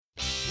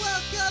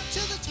Welcome to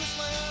the Twist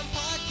My Arm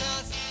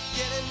podcast.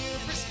 Get a new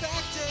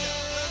perspective.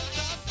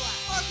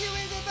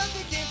 Arguing about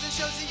the games and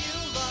shows that you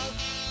love.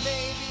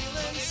 Maybe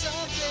learn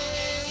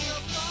something.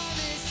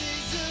 This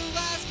is the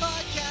last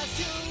podcast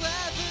you'll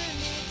ever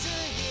need to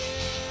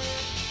hear.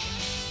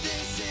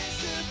 This is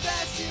the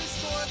best use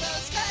for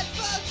those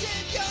headphones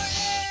in your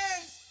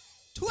ears.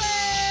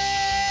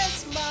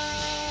 Twist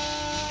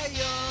my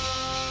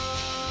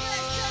arm.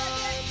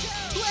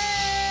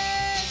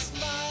 Twist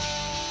my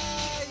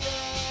arm.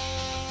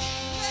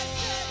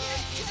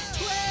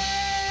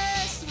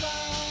 Twist my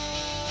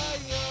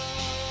arm.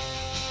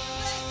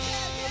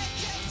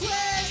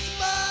 Twist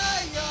my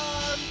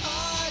arm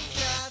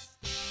podcast.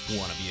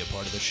 Want to be a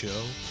part of the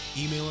show?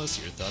 Email us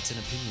your thoughts and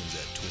opinions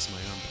at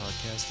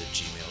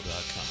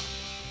twistmyarmpodcast@gmail.com.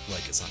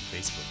 Like us on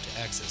Facebook to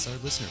access our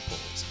listener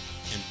polls,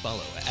 and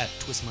follow at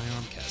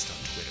TwistMyArmcast on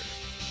Twitter.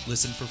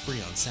 Listen for free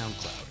on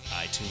SoundCloud,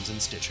 iTunes,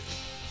 and Stitcher.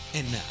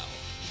 And now,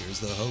 here's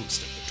the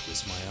host of the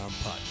Twist My Arm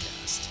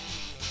podcast.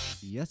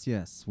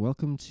 Yes.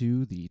 Welcome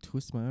to the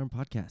Twist My Arm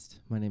podcast.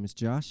 My name is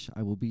Josh.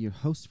 I will be your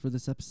host for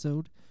this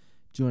episode.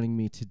 Joining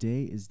me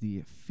today is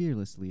the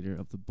fearless leader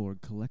of the Borg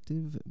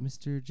Collective,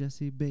 Mr.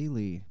 Jesse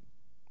Bailey.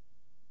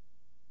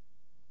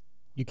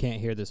 You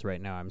can't hear this right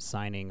now. I'm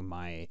signing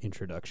my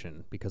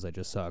introduction because I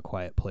just saw A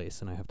Quiet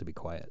Place and I have to be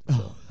quiet.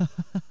 So.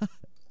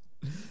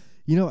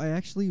 You know, I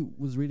actually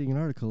was reading an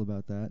article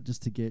about that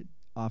just to get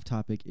off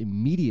topic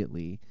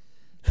immediately.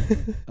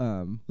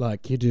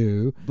 Like you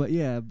do. But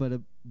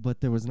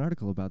there was an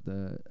article about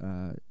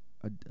a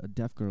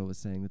deaf girl was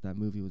saying that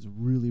movie was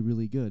really,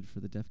 really good for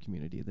the deaf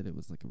community, that it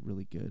was like a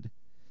really good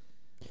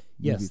movie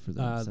Yes, for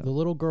them. So. the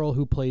little girl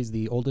who plays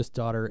the oldest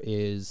daughter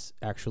is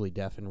actually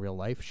deaf in real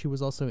life. She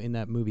was also in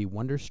that movie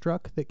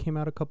Wonderstruck that came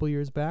out a couple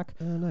years back.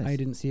 Oh, nice. I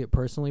didn't see it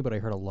personally, but I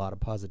heard a lot of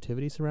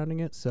positivity surrounding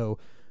it. So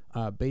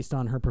based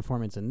on her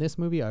performance in this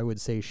movie, I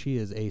would say she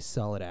is a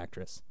solid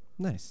actress.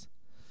 Nice.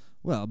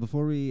 Well,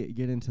 before we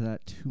get into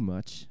that too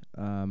much,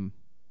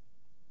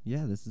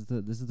 this is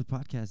the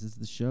podcast. This is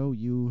the show.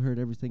 You heard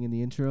everything in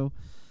the intro.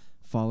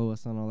 Follow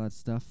us on all that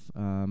stuff,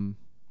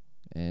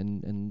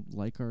 and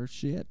like our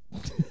shit.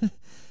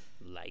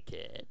 Like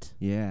it.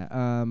 Yeah.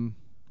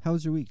 How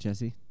was your week,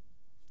 Jesse?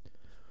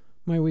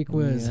 My week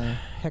was Yeah.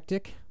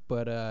 hectic,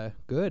 but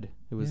good.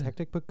 It was Yeah.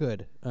 hectic, but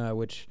good,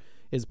 which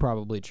is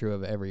probably true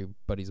of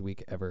everybody's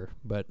week ever.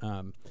 But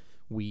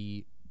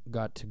we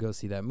got to go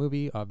see that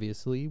movie,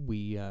 obviously.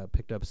 We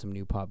picked up some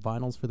new pop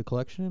vinyls for the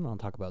collection. I'll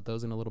talk about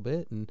those in a little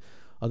bit. And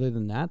other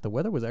than that, the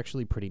weather was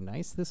actually pretty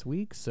nice this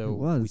week. So It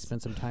was. we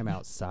spent some time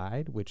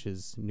outside, which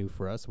is new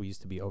for us. We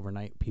used to be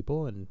overnight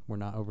people, and we're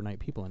not overnight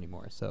people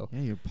anymore. So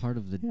Yeah, you're part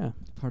of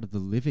the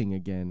living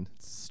again.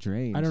 It's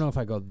strange. I don't know if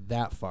I go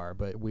that far,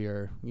 but we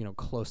are,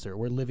 closer.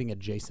 We're living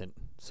adjacent.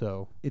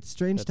 So It's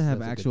strange to That's- have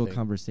that's a good actual thing.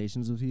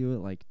 conversations with you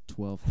at like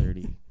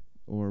 12:30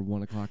 or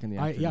 1 o'clock in the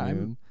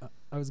afternoon.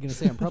 I was gonna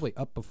say I'm probably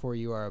up before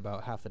you are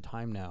about half the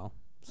time now.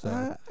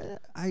 So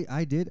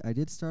I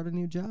did start a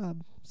new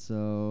job,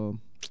 so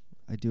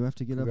I do have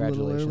to get up a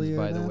little Congratulations, earlier.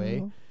 by the now.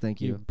 way.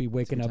 Thank you. you'd be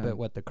waking good up time. at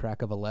what, the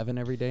crack of 11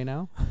 every day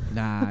now?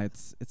 Nah,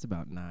 it's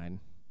about 9.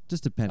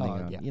 Just depending Oh,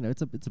 on yeah.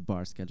 it's a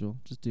bar schedule.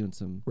 Just doing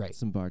some Right.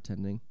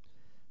 bartending.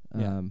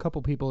 Yeah, a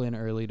couple people in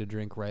early to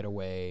drink right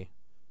away.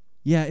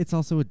 Yeah, it's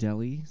also a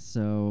deli,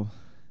 so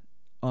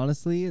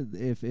honestly,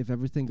 if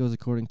everything goes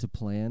according to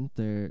plan,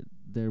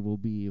 there will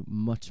be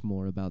much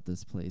more about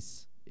this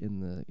place in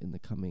the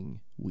coming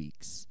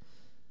weeks.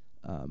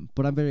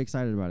 But I'm very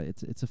excited about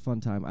it. It's a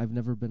fun time. I've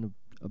never been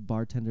a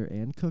bartender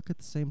and cook at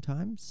the same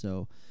time,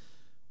 so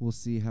we'll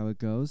see how it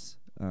goes.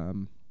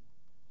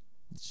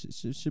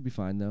 Should be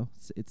fine though.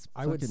 It's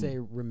I would fucking- say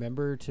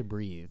remember to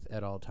breathe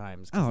at all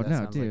times. 'cause Oh, that no,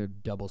 sounds like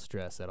dude. double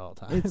stress at all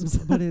times.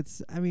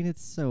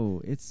 it's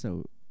so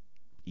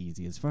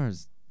easy as far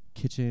as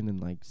kitchen and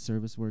like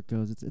service work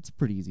goes. It's a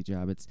pretty easy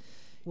job.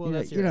 well, you're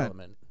that's not- your you're not-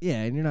 element.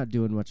 Yeah, and you're not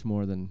doing much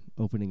more than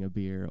opening a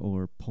beer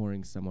or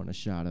pouring someone a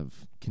shot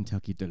of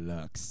Kentucky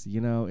Deluxe.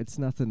 It's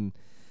nothing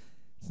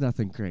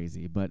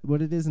crazy. But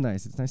what it is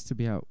nice, it's nice to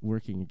be out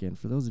working again.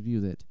 For those of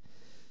you that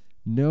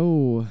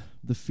know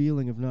the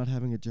feeling of not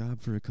having a job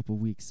for a couple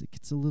weeks, it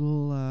gets a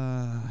little,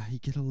 you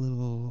get a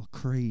little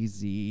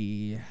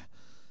crazy.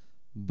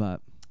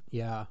 But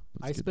Yeah,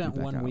 It's I good to be spent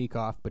back 1 out. week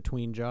off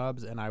between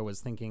jobs, and I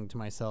was thinking to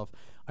myself,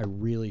 I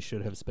really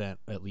should have spent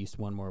at least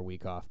one more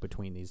week off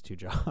between these two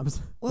jobs.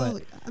 Well,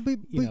 But,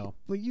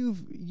 but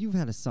you've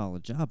had a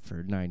solid job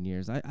for 9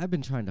 years. I've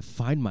been trying to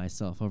find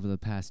myself over the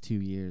past 2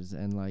 years,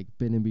 and like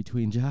been in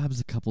between jobs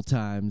a couple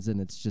times, and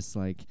it's just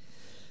like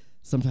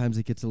sometimes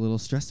it gets a little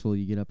stressful.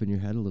 You get up in your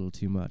head a little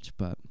too much,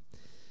 but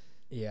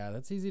yeah,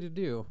 that's easy to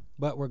do.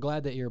 But we're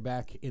glad that you're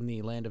back in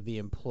the land of the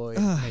employed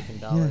Ah, making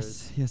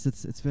dollars. yes,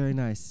 it's very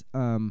nice.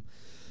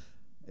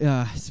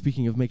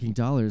 Speaking of making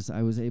dollars,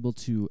 I was able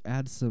to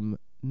add some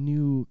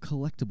new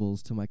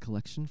collectibles to my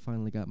collection.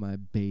 Finally got my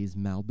Baze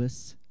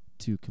Malbus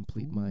to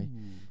complete my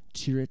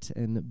Chirrut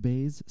and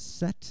Baze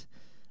set.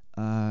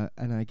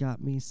 And I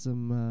got me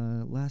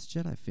some Last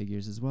Jedi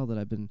figures as well that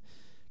I've been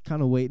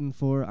kind of waiting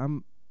for.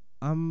 I'm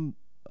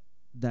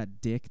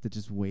that dick that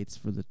just waits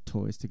for the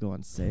toys to go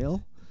on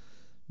sale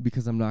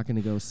because I'm not going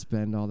to go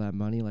spend all that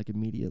money like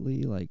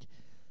immediately. Like,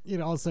 It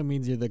also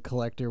means you're the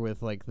collector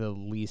with like the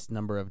least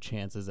number of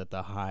chances at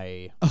the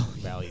high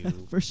value,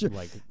 for sure.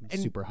 like And-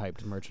 super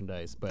hyped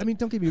merchandise. But I mean,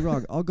 don't get me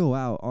wrong. I'll go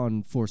out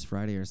on Force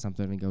Friday or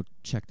something and go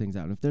check things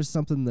out. And if there's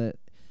something that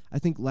I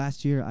think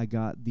last year I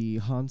got the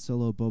Han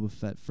Solo Boba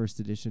Fett first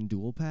edition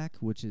dual pack,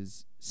 which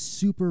is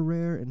super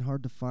rare and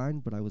hard to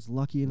find, but I was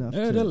lucky enough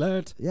Nerd to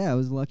alert. yeah, I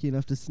was lucky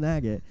enough to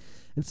snag it.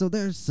 And so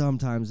there's some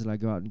times that I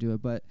go out and do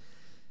it, but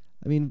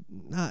I mean,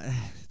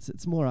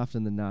 it's more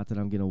often than not that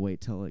I'm gonna wait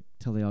till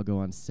they all go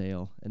on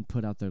sale and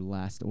put out their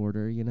last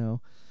order, you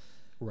know.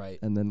 Right.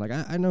 And then like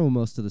I know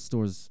most of the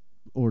stores'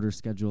 order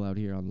schedule out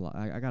here on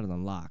I got it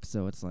on lock,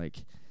 so it's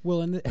like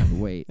Well, and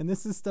wait. and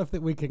this is stuff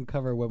that we can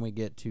cover when we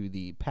get to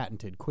the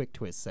patented quick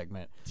twist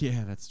segment.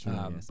 Yeah, that's true.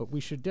 Yes. But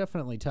we should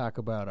definitely talk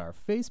about our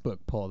Facebook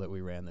poll that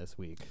we ran this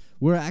week.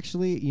 We're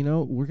actually,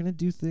 we're gonna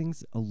do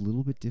things a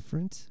little bit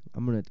different.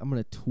 I'm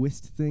gonna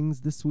twist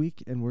things this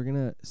week, and we're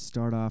gonna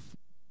start off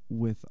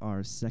with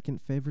our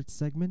second favorite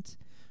segment,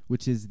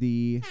 which is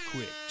the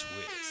Quick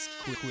twist.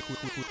 Quick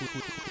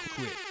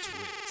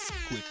twist.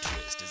 Quick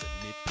twist is a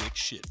nitpick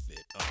shit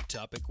fit on a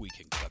topic we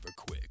can cover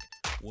quick.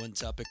 One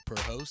topic per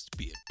host,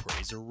 be it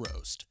praise or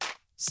roast.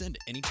 Send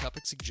any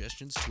topic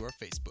suggestions to our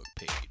Facebook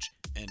page.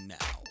 And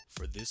now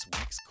for this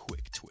week's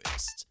quick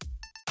twist.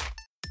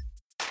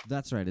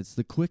 That's right. It's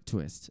the quick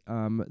twist.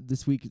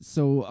 This week,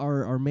 so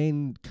our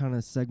main kind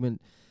of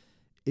segment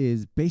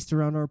is based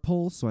around our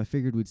poll. So I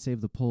figured we'd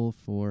save the poll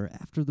for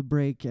after the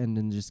break and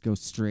then just go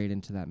straight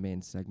into that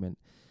main segment.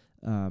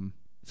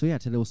 So yeah,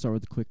 today we'll start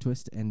with the quick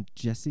twist. And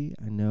Jesse,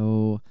 I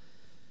know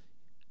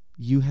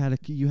you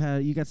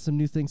got some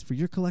new things for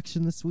your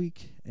collection this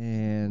week,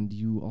 and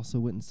you also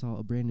went and saw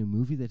a brand new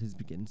movie that has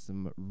been getting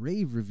some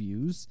rave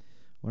reviews.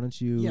 Why don't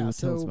you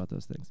tell us about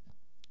those things?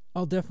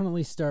 I'll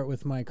definitely start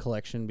with my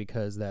collection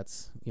because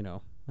that's,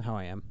 how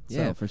I am.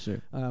 Yeah, So, for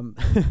sure.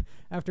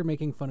 after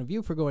making fun of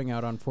you for going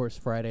out on Force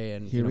Friday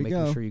and Here we making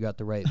go. sure you got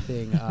the right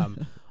thing,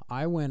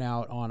 I went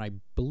out on, I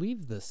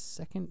believe, the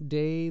second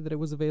day that it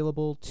was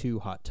available to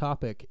Hot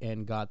Topic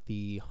and got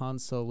the Han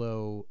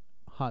Solo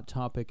Hot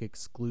Topic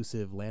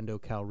exclusive Lando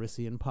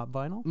Calrissian pop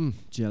vinyl.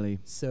 Jelly.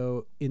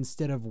 So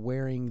instead of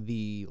wearing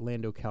the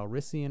Lando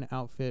Calrissian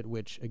outfit,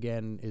 which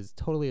again is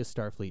totally a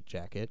Starfleet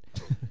jacket,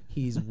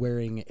 he's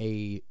wearing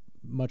a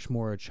much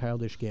more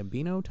childish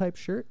Gambino type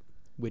shirt,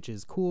 which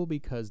is cool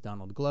because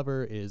Donald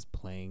Glover is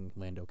playing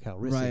Lando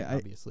Calrissian, Right,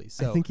 obviously.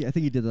 So I think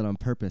he did that on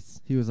purpose.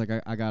 He was like,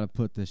 I gotta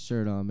put this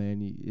shirt on,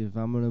 man. If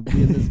I'm gonna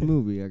be in this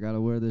movie, I gotta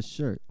wear this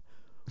shirt.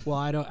 well,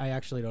 I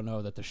actually don't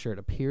know that the shirt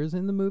appears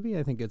in the movie.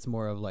 I think it's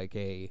more of like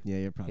a, Yeah,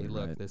 you're probably hey,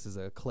 look, right. this is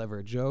a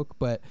clever joke.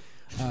 But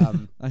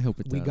I hope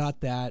it does. we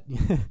got that.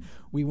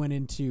 We went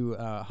into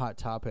Hot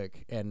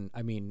Topic, and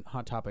I mean,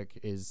 Hot Topic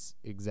is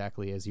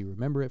exactly as you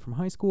remember it from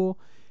high school,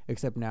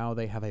 except now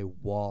they have a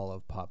wall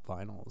of pop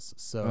vinyls.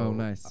 So Oh,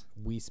 nice.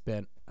 we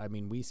spent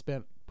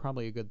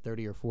probably a good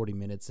 30 or 40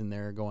 minutes in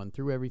there going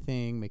through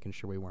everything, making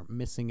sure we weren't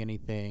missing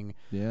anything.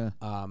 Yeah.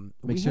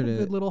 We sure had a to-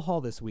 good little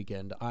haul this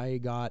weekend. I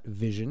got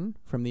Vision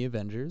from the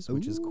Avengers,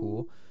 which is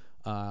cool.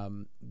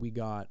 We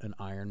got an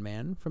Iron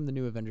Man from the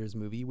new Avengers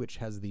movie, which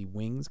has the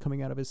wings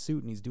coming out of his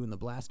suit, and he's doing the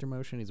blaster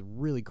motion. He's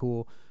really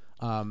cool.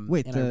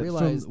 Wait, and I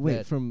realized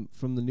that from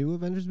the new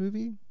Avengers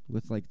movie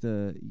with like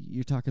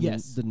you're talking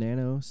Yes. the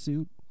nano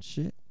suit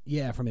shit.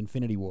 yeah, from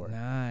Infinity War.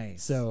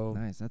 Nice. So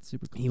nice. That's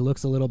super cool. He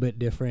looks a little bit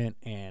different,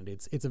 and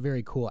it's a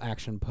very cool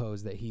action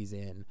pose that he's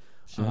in.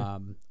 Sure.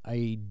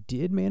 I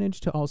did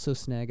manage to also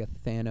snag a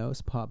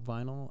Thanos pop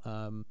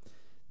vinyl.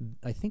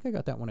 I think I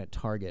got that one at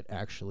Target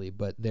actually,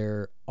 but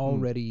they're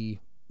already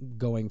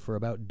going for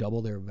about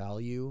double their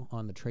value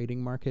on the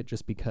trading market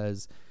just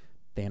because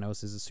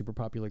Thanos is a super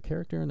popular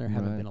character and there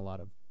haven't Right. been a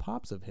lot of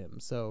pops of him.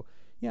 So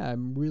yeah,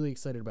 I'm really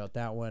excited about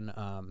that one.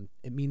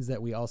 It means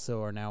that we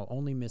also are now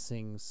only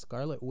missing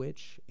Scarlet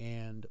Witch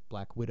and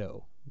Black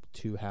Widow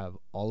to have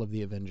all of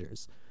the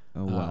Avengers,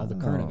 Oh, all the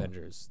current wow.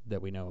 Avengers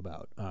that we know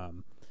about.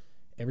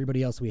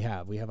 Everybody else we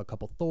have a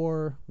couple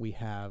Thor, we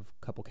have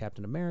a couple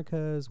Captain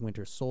Americas,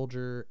 Winter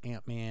Soldier,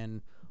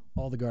 Ant-Man,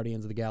 all the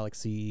Guardians of the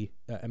Galaxy.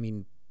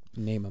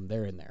 Name them,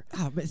 they're in there.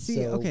 Ah, but see,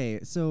 So- okay,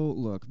 so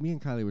look, me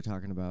and Kylie were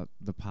talking about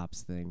the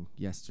pops thing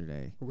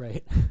yesterday,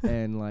 Right.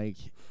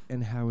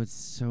 and how it's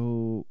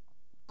so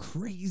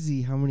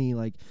crazy how many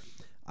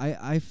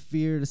I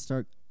fear to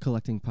start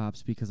collecting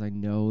pops because I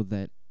know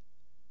that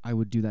I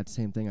would do that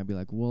same thing. I'd be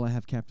like, well, I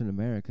have Captain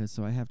America,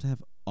 so I have to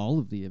have all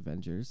of the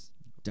Avengers,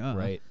 duh,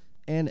 Right.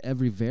 and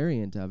every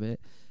variant of it,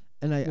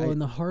 and I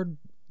And the hard,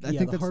 I think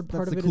the that's hard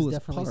part the of it is coolest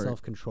definitely part.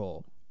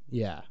 self-control.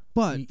 Yeah.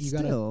 but you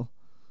gotta- still,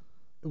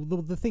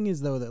 The thing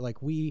is though that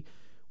like we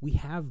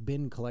have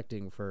been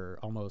collecting for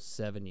almost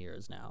 7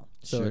 years now.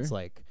 So Sure. it's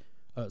like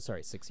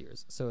 6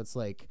 years. So it's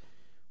like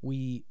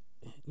we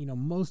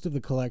most of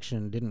the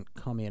collection didn't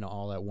come in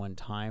all at one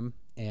time,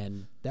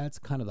 and that's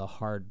kind of the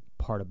hard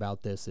part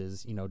about this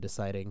is,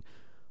 deciding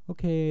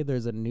okay,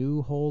 there's a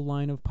new whole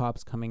line of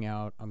pops coming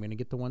out. I'm gonna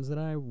get the ones that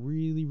I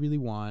really, really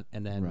want,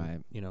 and then Right.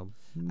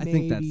 maybe I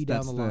think down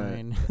that's the the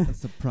line. that's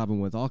the problem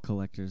with all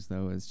collectors,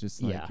 though. Is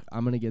just like Yeah,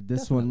 I'm gonna get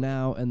this one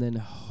now, and then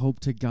hope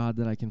to God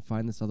that I can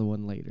find this other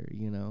one later.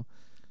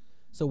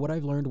 So what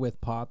I've learned with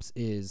pops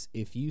is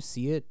if you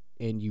see it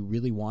and you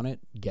really want it,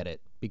 get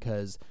it,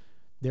 because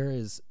there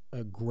is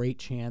a great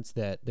chance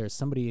that there's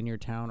somebody in your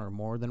town or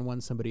more than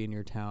one somebody in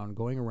your town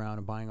going around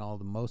and buying all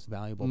the most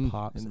valuable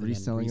pops and then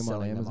reselling them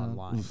on Amazon.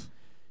 online. Oof,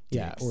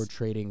 Yeah, dicks. or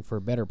trading for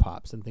better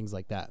pops and things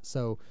like that.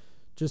 So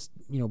just,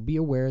 be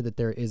aware that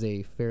there is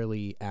a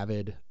fairly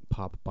avid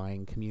pop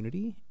buying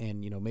community, and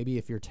maybe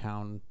if your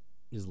town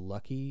is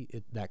lucky,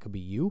 that could be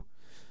you.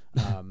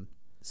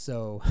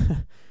 So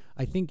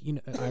I think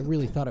I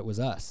really thought it was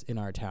us in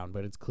our town,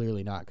 but it's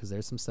clearly not, because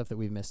there's some stuff that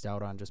we've missed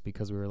out on just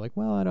because we were like,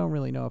 well, I don't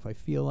really know if I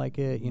feel like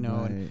it, and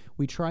Right.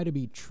 we try to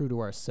be true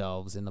to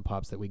ourselves in the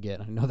pops that we get.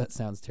 I know that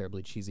sounds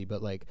terribly cheesy,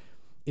 but like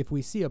if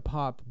we see a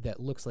pop that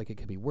looks like it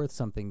could be worth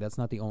something, that's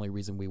not the only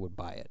reason we would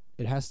buy it.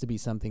 It has to be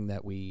something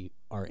that we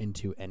are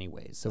into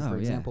anyways. So Oh, for yeah.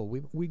 example,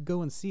 we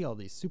go and see all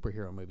these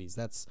superhero movies.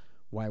 That's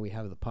why we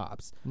have the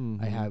pops.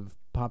 I have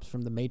pops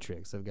from The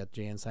Matrix. I've got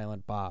Jay and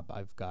Silent Bob.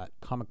 I've got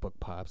comic book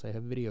pops. I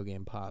have video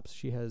game pops.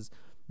 She has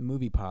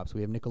movie pops.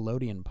 We have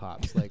Nickelodeon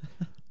pops. Like,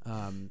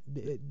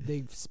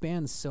 they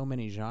span so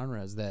many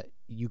genres that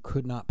you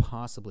could not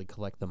possibly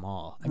collect them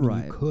all. I mean,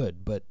 Right. you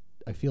could, but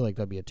I feel like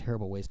that'd be a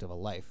terrible waste of a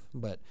life.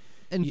 But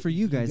And for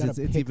you guys, gotta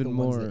it's pick even the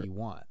ones more. that you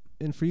want.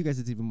 And for you guys,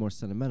 it's even more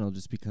sentimental,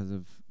 just because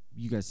of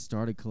you guys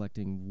started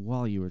collecting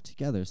while you were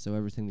together. So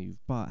everything that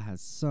you've bought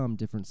has some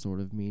different sort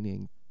of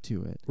meaning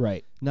to it.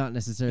 Right. Not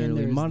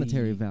necessarily there's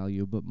monetary the-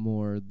 value, but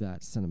more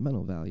that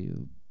sentimental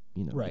value.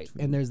 Right.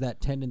 between- And there's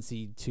that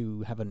tendency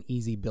to have an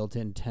easy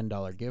built-in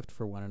 $10 gift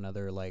for one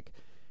another. Like,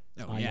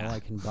 I know I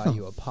can buy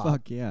you a pop.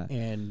 Fuck yeah.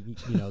 And,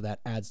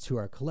 that adds to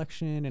our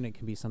collection, and it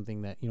can be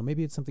something that,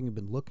 maybe it's something you've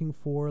been looking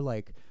for.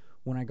 Like,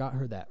 when I got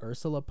her that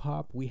Ursula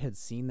pop, we had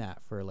seen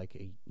that for like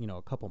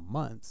a couple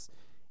months,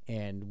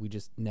 and we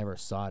just never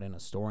saw it in a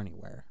store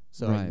anywhere.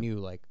 So I Right. knew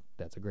like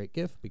that's a great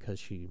gift because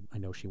I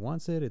know she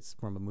wants it. It's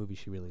from a movie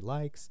she really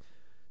likes.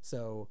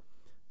 So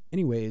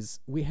anyways,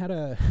 we had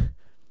a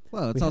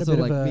Well, it's we had a also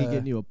bit of like me a-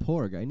 getting you a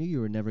Porg. I knew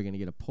you were never going to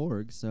get a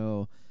Porg,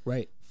 so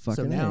right.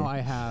 fucking So now A. I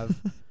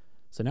have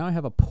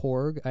a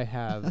Porg. I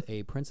have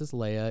a Princess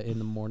Leia in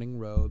the morning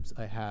robes.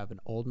 I have an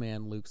old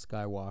man Luke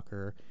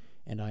Skywalker,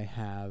 and I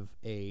have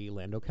a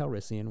Lando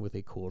Calrissian with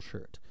a cool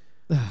shirt.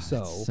 So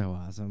That's so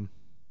awesome.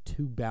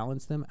 to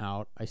balance them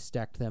out, I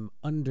stacked them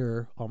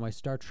under all my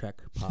Star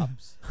Trek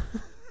pops.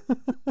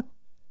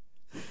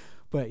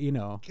 But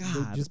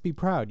God. just be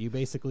proud. You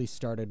basically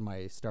started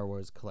my Star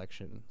Wars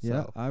collection.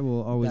 Yeah, So. I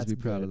will always that's be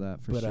proud of good,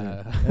 that for but, sure.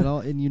 uh,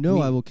 And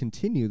I will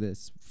continue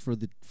this for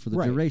the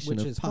Right, duration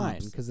which of is fine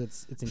pops. because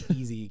it's an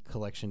easy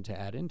collection to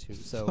add into.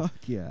 So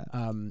Fuck yeah.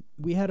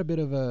 we had a bit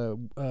of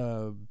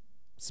a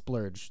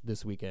splurge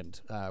this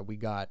weekend. We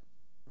got,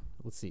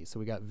 let's see, so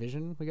we got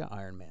Vision, we got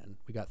Iron Man,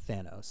 we got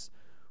Thanos,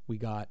 we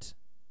got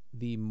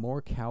the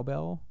more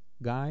cowbell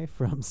guy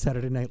from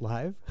Saturday Night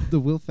Live. The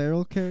Will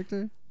Ferrell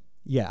character?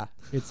 Yeah,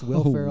 it's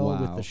Will Oh, Ferrell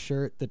with wow. the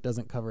shirt that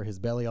doesn't cover his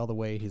belly all the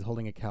way. He's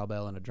holding a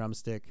cowbell and a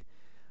drumstick.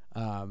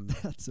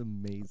 That's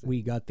amazing.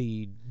 We got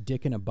the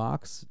Dick in a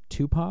Box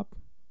 2-pop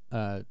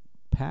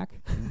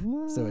pack.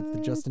 So it's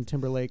the Justin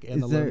Timberlake and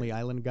Is the there- Lonely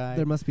Island guy.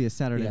 There must be a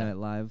Saturday Yeah. Night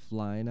Live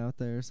line out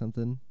there or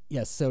something.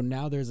 Yes, so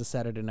now there's a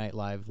Saturday Night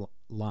Live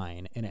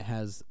line, and it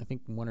has, I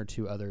think, one or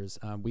two others.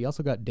 We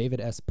also got David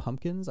S.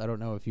 Pumpkins. I don't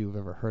know if you've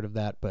ever heard of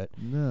that, but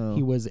No.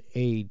 he was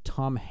a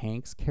Tom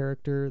Hanks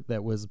character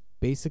that was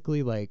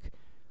basically like,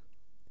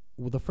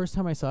 well, the first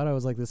time I saw it, I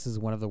was like, this is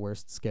one of the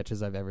worst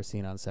sketches I've ever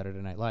seen on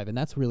Saturday Night Live, and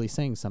that's really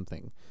saying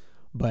something.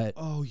 But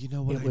Oh, you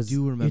know what? it was, I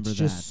do remember it's that.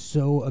 just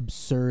so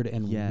absurd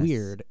and Yes,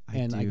 weird. I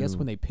And I guess do.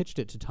 when they pitched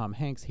it to Tom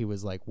Hanks, he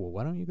was like, well,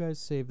 why don't you guys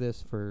save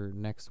this for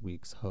next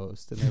week's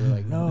host? And they were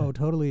like, no,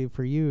 totally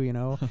for you,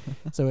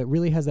 So it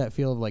really has that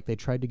feel of like they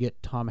tried to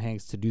get Tom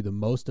Hanks to do the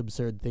most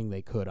absurd thing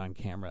they could on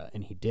camera,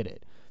 and he did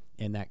it.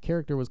 And that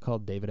character was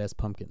called David S.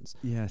 Pumpkins.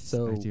 Yes,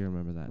 So I do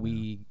remember that. now.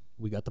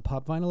 We got the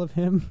pop vinyl of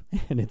him,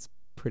 and it's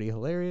pretty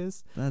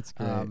hilarious. That's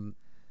great.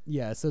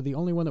 Yeah, so the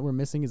only one that we're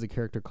missing is a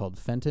character called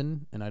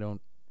Fenton, and I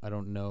don't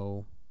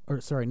know, or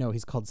sorry, no,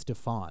 he's called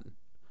Stefan,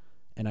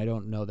 and I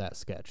don't know that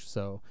sketch.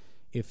 So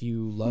if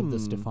you love the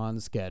Stefan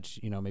sketch,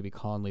 maybe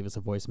call and leave us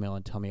a voicemail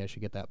and tell me I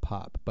should get that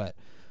pop. But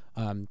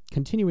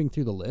continuing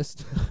through the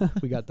list,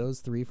 we got those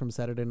three from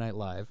Saturday Night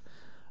Live.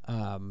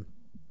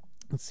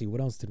 Let's see,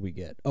 what else did we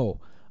get? Oh,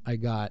 I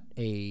got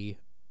a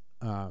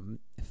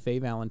Faye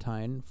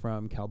Valentine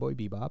from Cowboy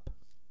Bebop,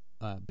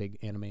 big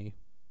anime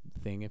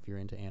thing if you're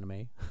into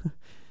anime.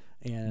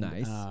 And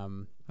Nice.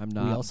 I'm we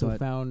not. also but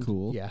found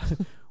cool. Yeah,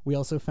 we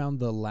also found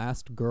the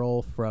last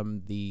girl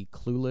from the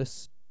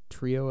Clueless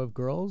trio of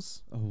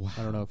girls. Oh wow.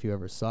 I don't know if you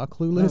ever saw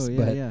Clueless, Oh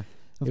yeah, but yeah.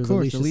 Of it was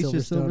course, Alicia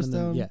Alicia Silverstone. And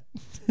then, Silverstone.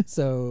 yeah.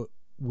 So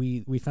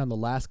we found the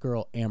last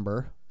girl,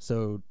 Amber.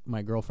 So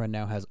my girlfriend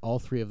now has all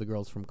 3 of the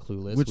girls from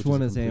Clueless. Which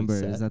one is a complete Amber?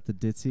 set. Is that the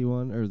ditzy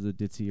one or the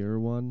ditzier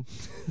one?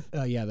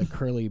 Yeah, the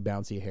curly,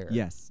 bouncy hair.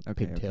 Yes.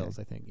 Okay. Pigtails,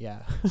 I think.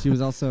 Yeah. She was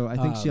also. I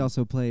think she Um,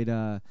 also played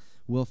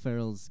Will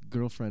Ferrell's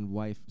girlfriend,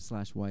 wife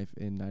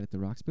in Night at the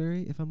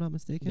Roxbury, if I'm not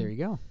mistaken. There you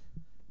go.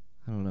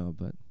 I don't know,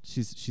 but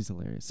she's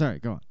hilarious. Sorry,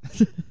 go on.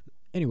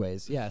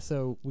 Anyways, yeah,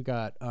 so we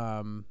got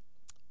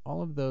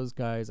all of those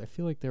guys. I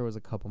feel like there was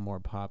a couple more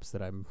pops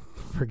that I'm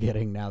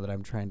forgetting now that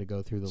I'm trying to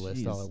go through the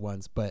list all Jeez. at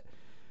once. But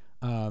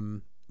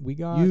we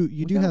got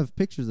You do have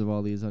pictures of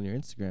all these on your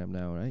Instagram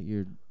now, right?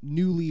 Your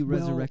newly Well,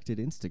 resurrected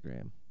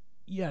Instagram.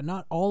 Yeah,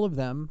 not all of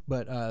them,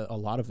 but a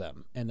lot of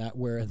them, and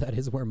that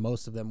is where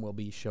most of them will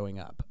be showing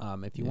up.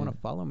 If you want Yeah. to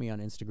follow me on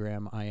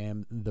Instagram, I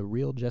am the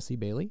real Jesse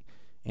Bailey,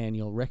 and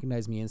you'll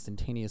recognize me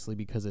instantaneously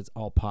because it's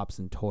all pops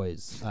and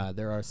toys.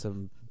 There are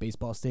some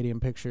baseball stadium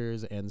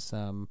pictures and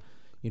some,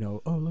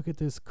 oh, look at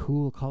this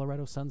cool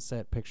Colorado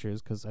sunset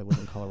pictures because I live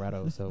in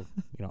Colorado, so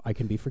I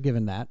can be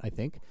forgiven that, I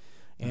think.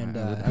 And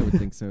I would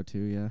think so too.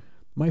 Yeah.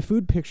 my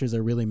food pictures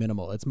are really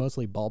minimal. It's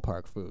mostly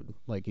ballpark food.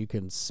 Like you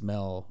can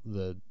smell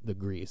the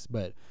grease,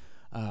 but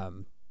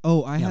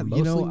Oh, I Yeah, have.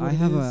 mostly what I it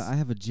have is- I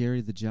have a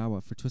Jerry the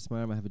Jawa for Twist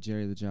My Arm. I have a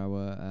Jerry the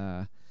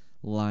Jawa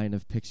line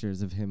of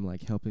pictures of him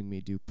like helping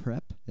me do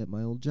prep at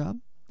my old job.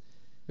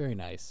 very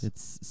nice.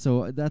 It's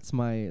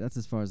that's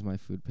as far as my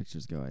food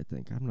pictures go. I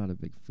think I'm not a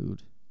big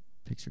food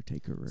picture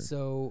taker.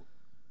 So,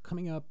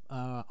 coming up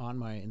on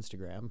my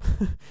Instagram,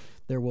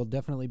 there will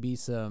definitely be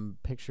some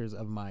pictures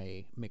of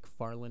my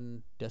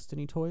McFarlane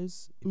Destiny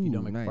toys. If you know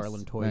Ooh, nice,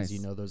 McFarlane toys, you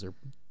nice. know those are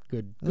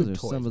good Those good are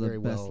toys. some of the very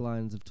best well,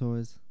 lines of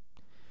toys.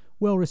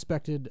 well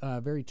respected,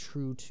 very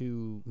true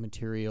to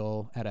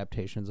material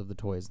adaptations of the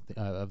toys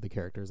of the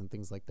characters and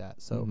things like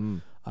that. So,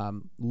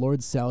 Mhm.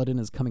 Lord Saladin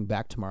is coming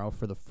back tomorrow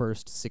for the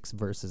first 6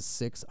 versus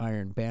 6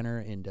 Iron Banner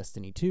in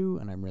Destiny 2,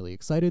 and I'm really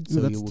excited. Ooh,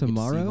 So that's you will get to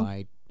tomorrow? see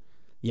my.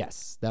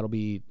 Yes, that'll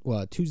be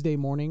Tuesday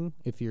morning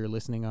if you're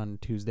listening on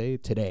Tuesday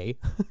today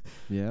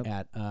Yep.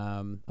 at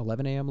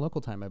 11 a.m.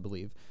 local time, I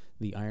believe.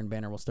 The Iron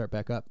Banner will start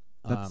back up.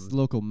 That's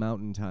local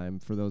mountain time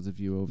for those of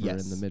you over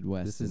yes, in the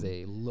Midwest. This is and-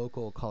 a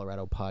local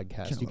Colorado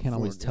podcast. You can't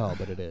always tell,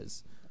 California. but it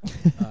is.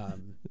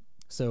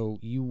 So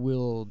you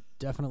will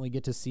definitely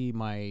get to see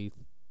my.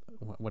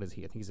 What is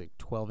he? I think he's a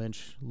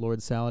 12-inch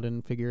Lord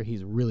Saladin figure.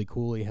 He's really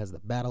cool. He has the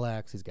battle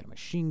axe. He's got a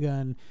machine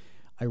gun.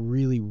 I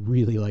really,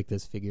 really like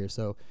this figure.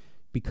 So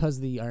because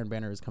the Iron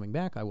Banner is coming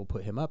back, I will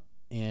put him up.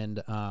 And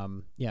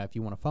if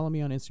you want to follow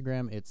me on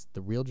Instagram, it's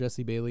the real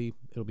Jesse Bailey.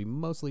 It'll be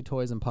mostly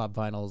toys and pop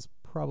vinyls,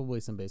 probably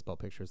some baseball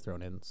pictures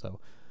thrown in. So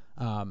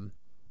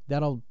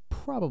that'll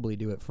probably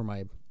do it for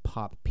my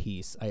pop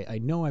piece. I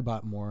know I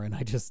bought more, and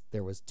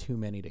there was too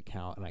many to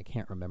count, and I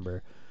can't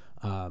remember.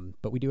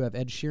 But we do have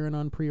Ed Sheeran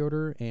on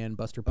pre-order and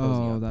Buster Posey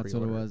Oh, on that's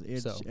what it pre-order.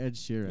 was. So Ed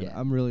Sheeran. yeah.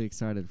 I'm really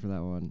excited for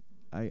that one.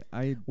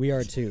 we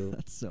are too.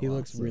 That's so he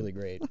looks awesome. really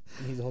great.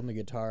 He's holding a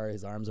guitar.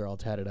 His arms are all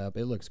tatted up.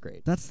 It looks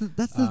great. That's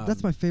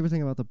my favorite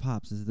thing about the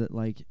pops is that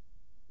like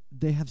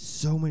they have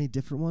so many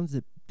different ones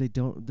that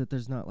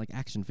there's not like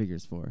action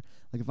figures for.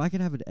 Like if I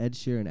could have an Ed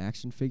Sheeran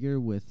action figure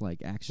with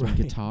like action Right.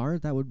 guitar,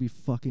 that would be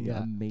fucking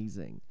Yeah.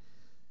 amazing.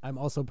 I'm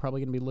also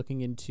probably going to be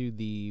looking into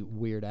the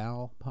Weird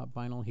Al pop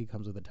vinyl. He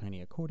comes with a tiny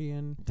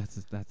accordion.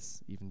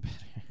 That's even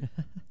better.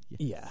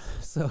 Yeah.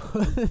 So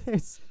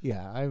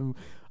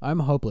I'm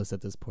hopeless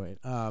at this point.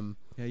 Yeah,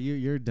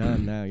 you're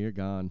done now. You're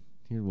gone.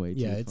 You're way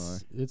Yeah, too far.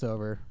 it's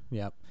over.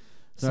 Yep.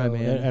 Sorry, So,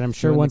 man. And I'm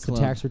sure Join the once the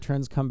club. tax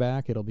returns come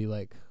back, it'll be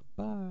like,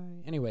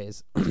 bye.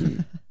 Anyways,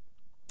 the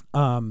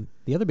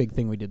other big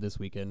thing we did this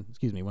weekend.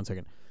 Excuse me, 1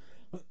 second.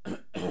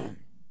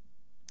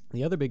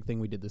 The other big thing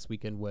we did this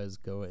weekend was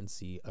go and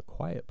see A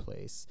Quiet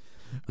Place.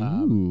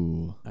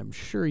 Ooh. I'm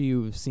sure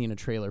you've seen a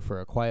trailer for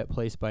A Quiet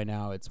Place by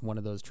now. It's one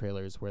of those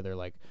trailers where they're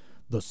like,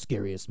 the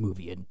scariest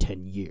movie in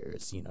 10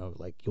 years.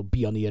 Like you'll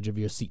be on the edge of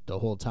your seat the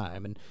whole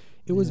time. And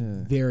it was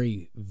Yeah.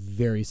 very,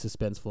 very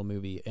suspenseful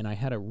movie. And I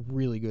had a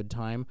really good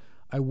time.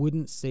 I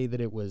wouldn't say that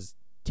it was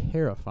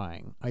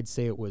terrifying. I'd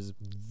say it was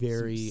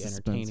very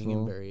entertaining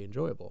and Suspenseful. very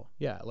enjoyable.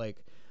 Yeah,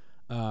 like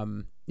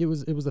it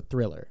was a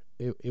thriller.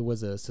 It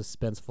was a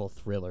suspenseful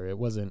thriller. It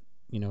wasn't,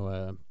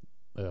 a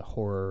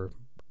horror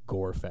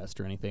gore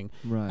fest or anything.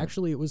 Right.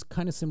 Actually, it was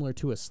kind of similar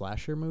to a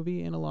slasher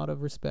movie in a lot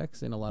of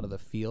respects, in a lot of the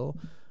feel.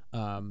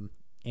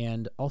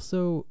 And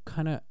also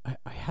kind of,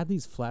 I had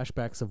these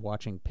flashbacks of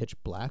watching Pitch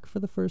Black for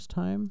the first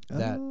time,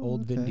 that Oh,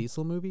 old Vin okay.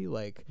 Diesel movie.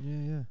 Like,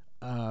 Yeah.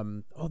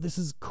 this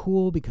is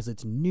cool because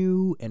it's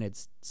new and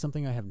it's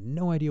something I have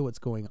no idea what's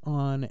going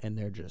on, and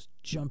they're just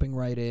jumping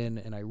right in,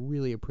 and I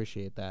really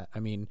appreciate that. I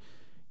mean,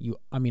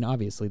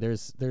 obviously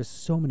there's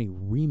so many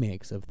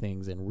remakes of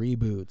things and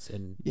reboots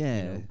and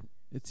Yeah.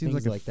 It seems things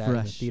like a like that in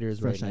the fresh theaters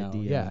fresh right now.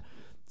 idea. Yeah,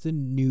 it's a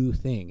new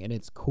thing and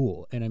it's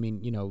cool. And I mean,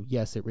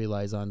 yes, it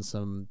relies on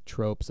some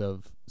tropes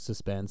of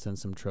suspense and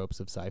some tropes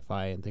of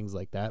sci-fi and things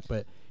like that,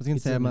 but I was gonna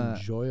it's say an I'm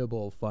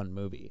enjoyable, fun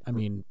movie. I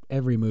mean,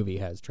 every movie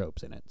has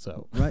tropes in it,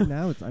 so right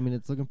now it's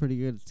looking pretty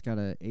good. It's got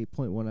a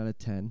 8.1 out of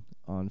 10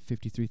 on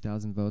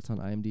 53,000 votes on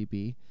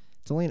IMDb.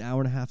 It's only an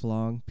hour and a half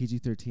long,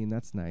 PG-13.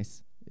 That's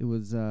nice. It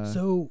was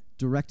So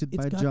directed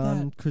it's by got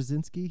John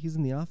Krasinski. He's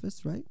in The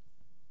Office, right?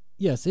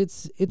 yes,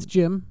 it's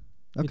Jim.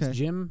 Okay. It's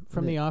Jim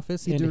from And The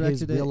Office he and his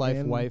directed it real life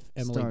and wife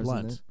Emily stars in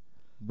Blunt. it.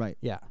 Right.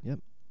 Yeah. Yep.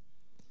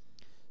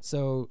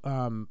 So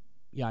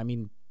yeah, I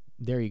mean,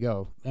 there you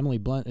go. Emily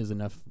Blunt is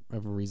enough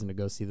of a reason to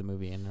go see the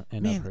movie and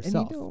Man, of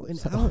herself. and you know,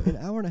 So- an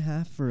hour and a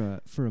half for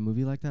a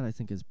movie like that, I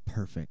think is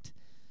perfect.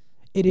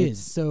 It It's-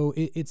 is. So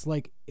it's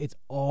like it's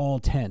all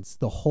tense.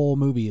 The whole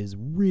movie is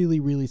really,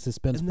 really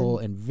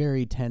suspenseful and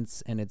very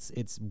tense, and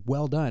it's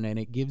well done, and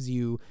it gives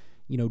you,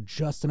 you know,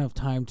 just enough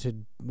time to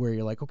where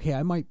you're like,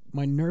 okay, my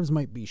nerves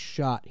might be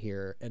shot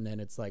here, and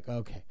then it's like,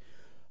 okay,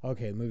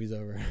 the movie's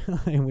over,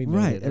 and we made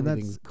Right, it. and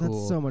Everything's cool.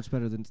 that's so much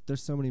better than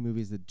there's so many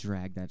movies that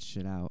drag that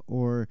shit out,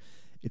 or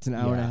it's an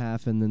hour and a Yeah.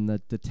 half, and then the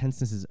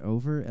tenseness is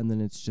over, and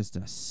then it's just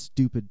a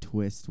stupid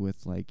twist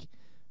with like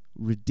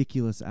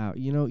ridiculous out.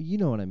 You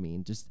know what I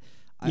mean? Just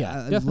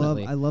Yeah, I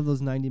definitely. I love those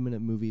 90-minute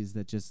movies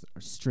that just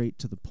are straight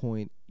to the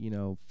point. You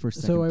know, first,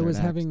 So second, I third was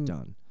act, having-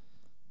 done.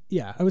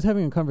 Yeah, I was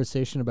having a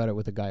conversation about it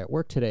with a guy at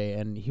work today,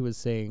 and he was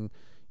saying,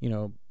 you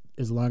know,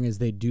 as long as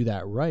they do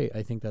that right,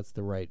 I think that's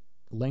the right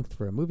length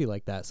for a movie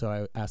like that. So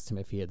I asked him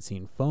if he had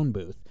seen Phone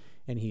Booth,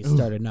 and he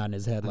started nodding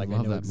his head I like, I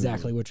love know that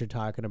exactly movie. what you're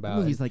talking The about.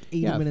 movie's And like 80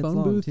 yeah, minutes Phone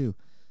long Booth, too.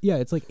 yeah,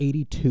 it's like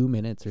 82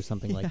 minutes or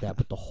something like that.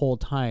 But the whole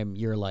time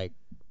you're like,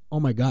 oh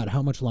my God,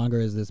 how much longer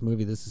is this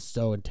movie? This is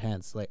so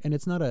intense. Like, and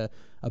it's not a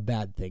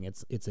bad thing.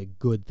 It's a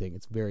good thing.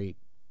 It's very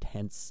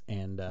tense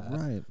and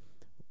Right.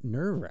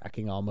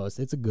 nerve-wracking almost.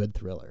 It's a good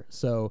thriller.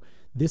 So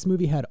this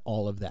movie had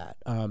all of that.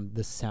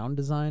 The sound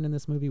design in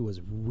this movie was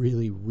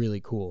really,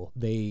 really cool.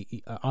 They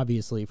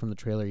obviously from the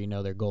trailer, you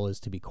know, their goal is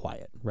to be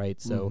quiet,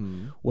 right? So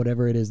Mhm.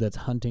 whatever it is that's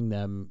hunting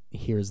them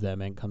hears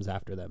them and comes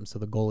after them. So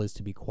the goal is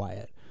to be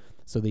quiet.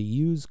 So they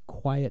use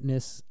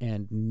quietness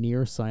and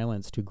near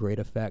silence to great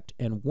effect.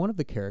 And one of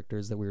the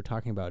characters that we were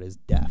talking about is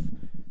deaf.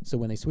 So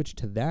when they switch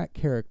to that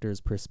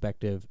character's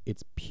perspective,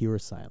 it's pure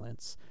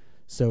silence.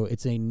 So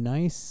it's a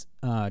nice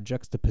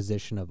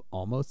juxtaposition of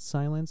almost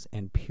silence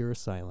and pure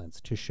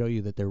silence to show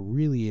you that there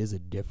really is a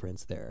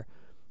difference there.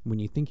 When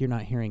you think you're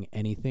not hearing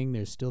anything,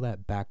 there's still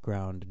that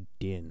background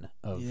din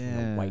of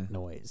Yeah. white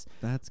noise.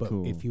 That's But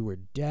cool. if you were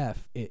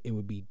deaf, it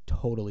would be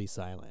totally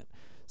silent.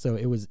 So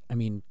it was, I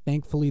mean,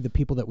 thankfully the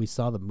people that we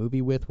saw the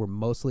movie with were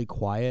mostly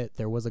quiet.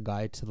 There was a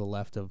guy to the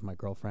left of my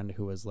girlfriend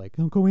who was like,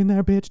 don't go in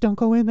there, bitch, don't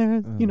go in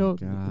there, Oh you my know,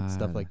 God.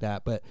 stuff like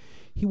that. But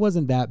he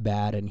wasn't that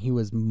bad, and he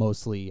was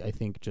mostly, I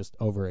think, just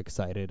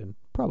overexcited and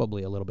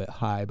probably a little bit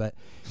high, but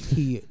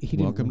he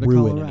didn't Welcome to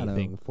ruin Colorado.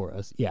 anything for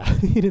us. Yeah,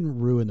 he didn't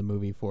ruin the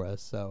movie for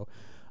us. So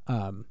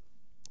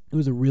it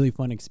was a really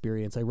fun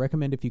experience. I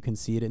recommend if you can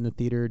see it in the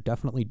theater,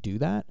 definitely do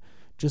that,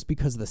 just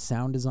because the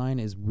sound design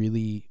is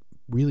really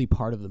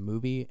part of the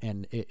movie,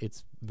 and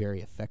it's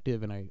very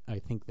effective, and I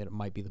think that it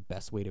might be the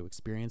best way to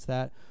experience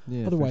that.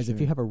 Yeah, for Otherwise, if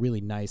you sure. have a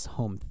really nice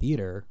home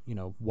theater, you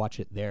know, watch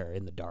it there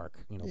in the dark,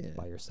 you know, Yeah.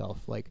 by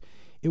yourself. Like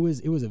it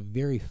was a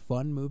very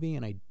fun movie,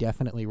 and I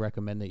definitely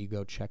recommend that you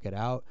go check it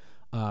out.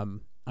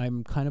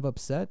 I'm kind of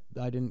upset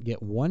I didn't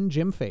get one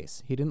Jim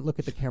face. He didn't look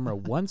at the camera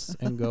once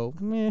and go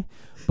meh.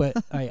 But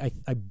I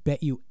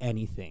bet you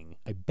anything.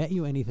 I bet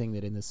you anything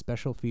that in the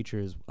special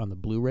features on the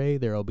Blu-ray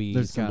there'll be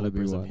There's some gotta be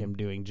bloopers of one. him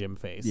doing Jim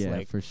face. Yeah,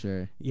 Like, for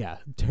sure. yeah,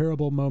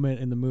 terrible moment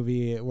in the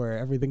movie where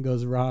everything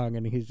goes wrong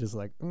and he's just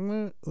like,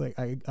 meh. Like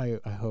I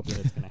hope that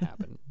it's gonna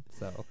happen.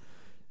 So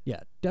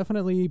yeah,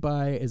 definitely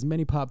buy as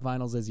many pop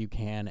vinyls as you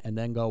can and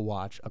then go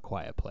watch A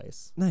Quiet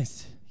Place.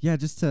 Nice. Yeah,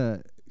 just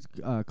to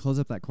close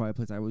up that Quiet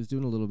Place, I was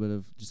doing a little bit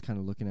of just kind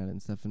of looking at it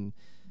and stuff, and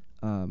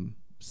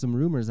some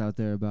rumors out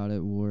there about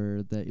it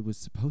were that it was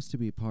supposed to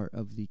be part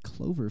of the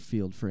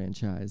Cloverfield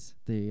franchise.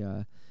 They,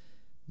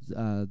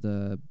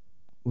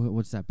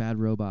 what's that, Bad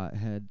Robot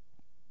had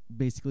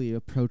basically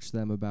approached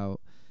them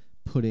about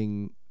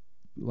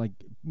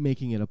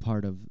making it a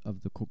part of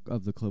the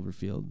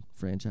Cloverfield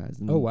franchise.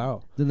 And Oh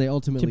wow. Then they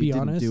ultimately be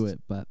didn't do honest,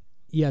 it, but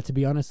Yeah, to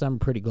be honest, I'm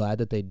pretty glad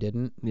that they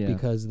didn't, Yeah.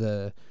 because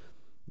the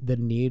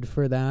need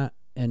for that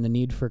and the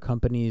need for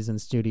companies and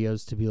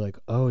studios to be like,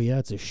 oh yeah,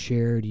 it's a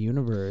shared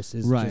universe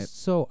is Right.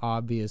 just so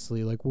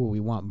obviously like, well, we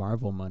want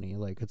Marvel money.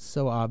 Like it's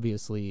so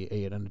obviously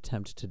an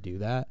attempt to do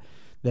that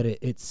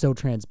it's so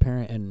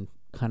transparent and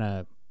kind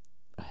of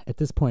at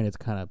this point it's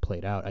kind of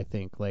played out. I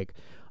think like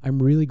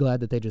I'm really glad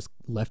that they just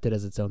left it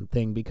as its own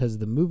thing, because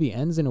the movie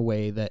ends in a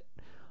way that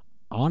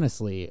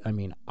honestly, I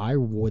mean, I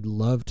would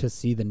love to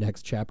see the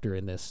next chapter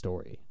in this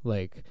story.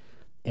 Like,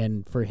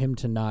 and for him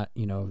to not,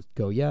 you know,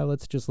 go, yeah,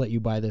 let's just let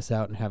you buy this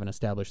out and have an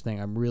established thing.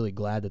 I'm really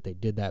glad that they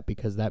did that,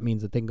 because that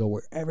means that they can go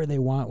wherever they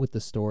want with the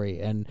story.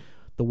 And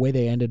the way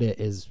they ended it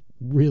is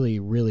really,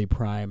 really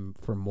prime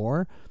for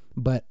more.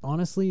 But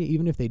honestly,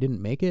 even if they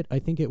didn't make it, I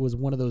think it was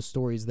one of those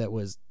stories that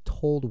was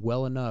told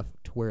well enough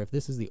to where if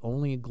this is the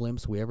only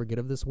glimpse we ever get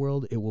of this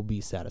world, it will be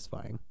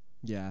satisfying.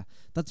 yeah,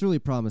 that's really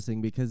promising,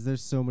 because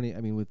there's so many.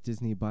 I mean, with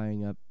Disney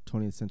buying up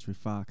 20th Century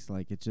Fox,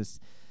 like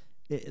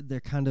they're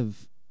kind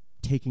of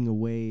taking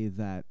away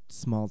that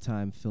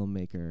small-time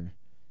filmmaker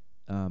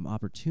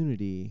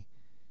opportunity,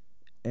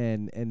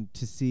 and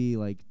to see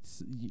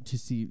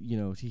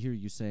to hear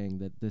you saying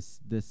that this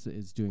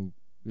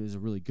is a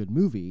really good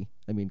movie.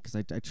 I mean, because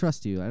I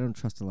trust you. I don't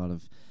trust a lot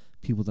of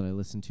people that I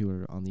listen to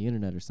or on the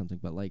internet or something,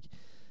 but like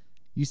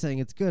you saying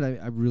it's good,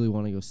 I really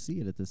want to go see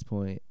it at this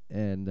point.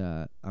 And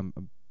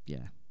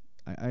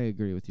I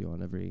agree with you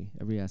on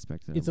every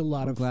aspect of it. It's a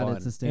lot I'm of glad fun.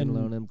 it's a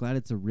standalone. And I'm glad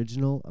it's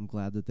original. I'm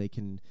glad that they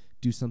can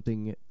do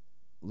something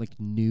like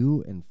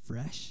new and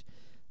fresh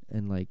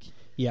and like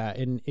yeah,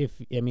 and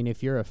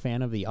if you're a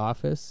fan of The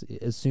Office,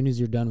 as soon as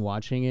you're done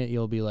watching it,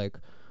 you'll be like,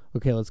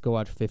 okay, let's go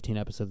watch 15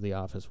 episodes of The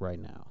Office right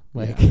now.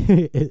 Like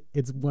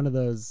it's one of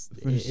those.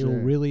 It will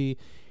really.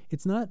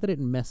 It's not that it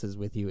messes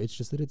with you. It's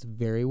just that it's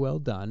very well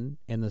done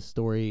and the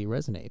story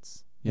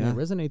resonates. Yeah. And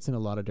it resonates in a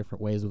lot of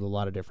different ways with a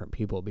lot of different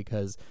people,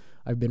 because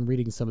I've been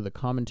reading some of the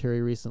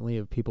commentary recently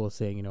of people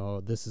saying,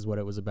 this is what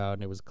it was about,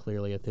 and it was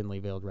clearly a thinly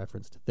veiled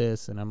reference to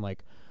this. And I'm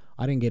like,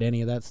 I didn't get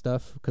any of that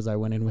stuff because I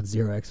went in with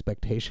zero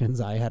expectations.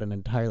 I had an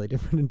entirely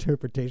different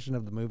interpretation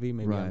of the movie.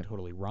 Maybe I'm Right.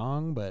 totally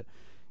wrong, but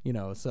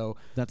so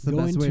that's the go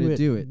best way into to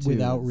do it too,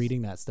 without is-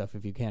 reading that stuff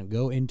if you can.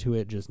 Go into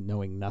it just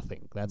knowing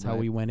nothing. That's how Right.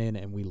 we went in,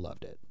 and we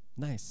loved it.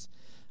 Nice.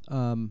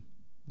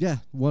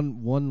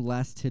 One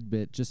last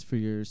tidbit just for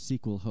your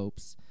sequel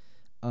hopes.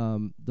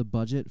 The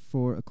budget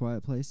for A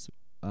Quiet Place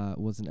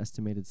was an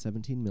estimated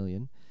 $17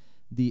 million.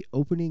 The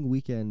opening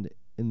weekend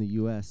in the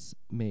U.S.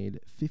 made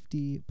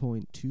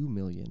 $50.2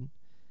 million.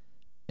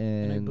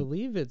 And I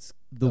believe it's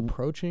the-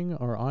 approaching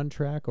or on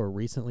track or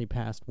recently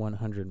passed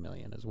 100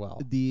 million as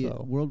well. The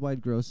So,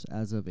 worldwide gross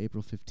as of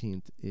April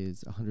 15th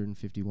is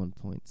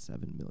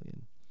 $151.7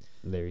 million.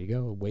 there you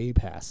go, way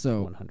past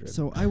 100.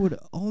 So I would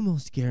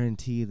almost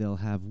guarantee they'll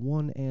have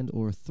one and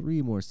or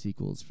three more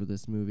sequels for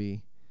this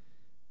movie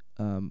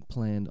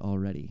planned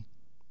already.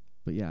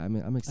 But yeah,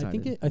 I'm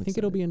excited. I think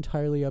it'll be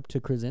entirely up to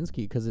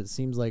Krasinski, because it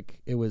seems like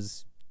it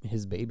was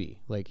his baby.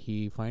 Like,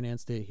 he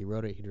financed it, he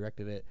wrote it, he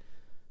directed it.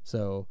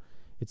 So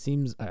it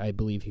seems, I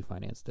believe he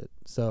financed it.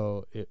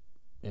 So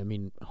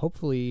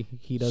hopefully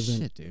he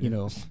doesn't, Shit, dude.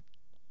 pull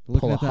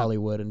Looking a at that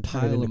Hollywood and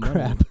turn it pile into of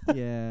money. crap.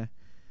 Yeah.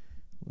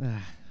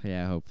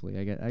 Yeah, hopefully.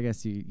 I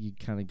guess you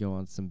kind of go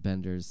on some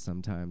benders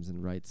sometimes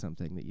and write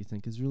something that you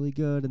think is really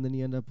good, and then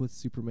you end up with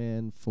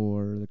Superman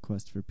for The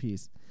Quest for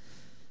Peace.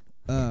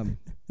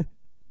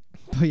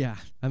 But yeah,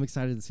 I'm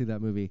excited to see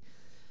that movie.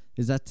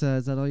 Is that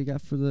all you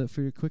got for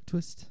your quick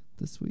twist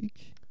this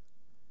week?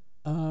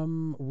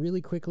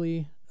 Really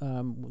quickly,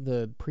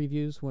 the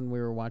previews when we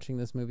were watching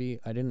this movie,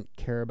 I didn't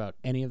care about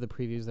any of the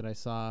previews that I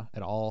saw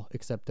at all,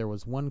 except there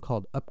was one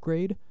called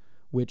Upgrade,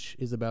 which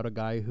is about a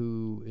guy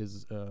who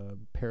is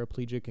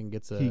paraplegic and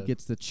gets He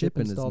gets the chip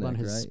in his installed on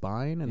neck, his right?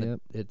 spine, and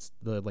Yep. it's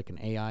like an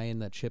AI, and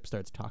that chip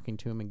starts talking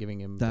to him and giving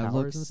him That powers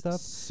looks and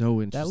stuff.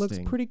 so interesting. That looks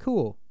pretty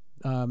cool.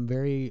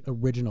 Very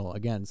original.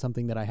 Again,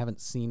 something that I haven't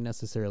seen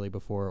necessarily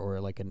before, or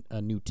like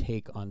a new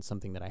take on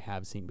something that I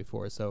have seen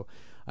before. So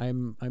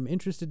I'm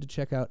interested to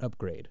check out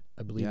Upgrade.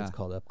 I believe Yeah. it's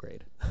called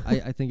Upgrade.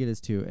 I think it is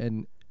too.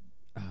 And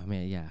oh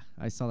man, yeah,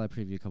 I saw that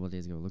preview a couple of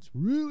days ago. It looks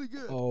really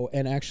good. Oh,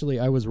 and actually,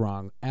 I was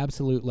wrong.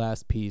 Absolute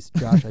last piece.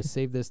 Josh, I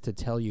saved this to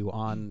tell you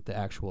on the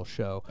actual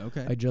show.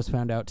 Okay. I just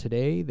found out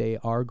today they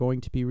are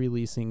going to be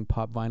releasing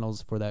pop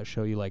vinyls for that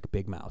show you like,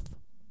 Big Mouth.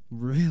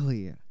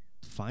 Really?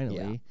 Finally.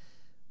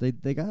 Yeah.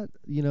 They got,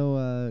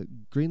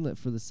 greenlit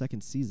for the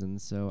second season,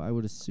 so I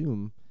would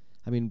assume,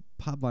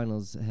 pop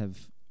vinyls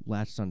have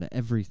latched onto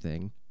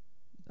everything.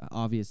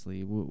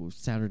 Obviously,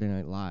 Saturday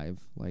Night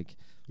Live, like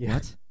Yeah.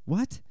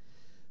 what?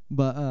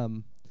 But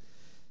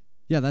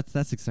yeah,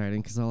 that's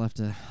exciting because I'll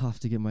have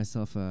to get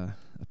myself a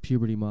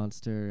puberty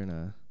monster and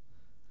a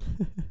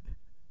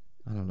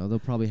I don't know. They'll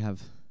probably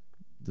have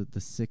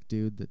the sick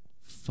dude that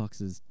fucks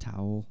his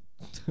towel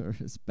or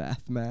his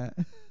bath mat.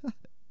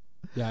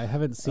 Yeah, I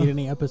haven't seen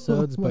any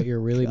episodes, my but you're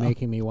really God.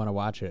 making me want to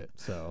watch it.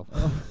 So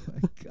Oh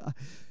my god!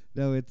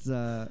 No, it's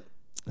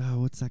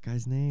what's that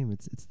guy's name?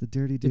 It's the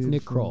dirty dude. It's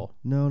Nick from- Kroll.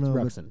 No, it's but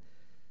Ruxin.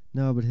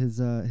 but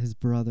his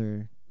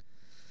brother.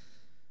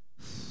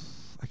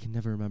 I can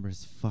never remember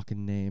his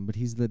fucking name, but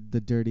he's the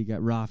dirty guy,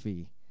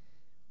 Rafi.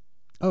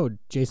 Oh,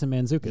 Jason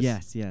Mantzoukas.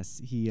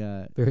 Yes. He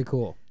Very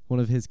cool. one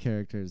of his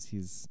characters.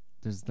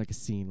 There's like a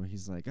scene where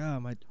he's like, "Oh,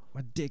 my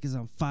dick is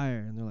on fire,"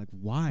 and they're like,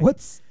 "Why?"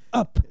 What's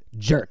up,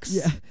 jerks?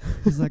 Yeah.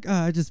 He's like, "Oh,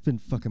 I just been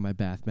fucking my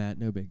bath mat.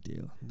 No big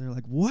deal." And they're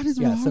like, "What is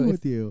Yeah, wrong so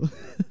with you?"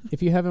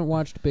 If you haven't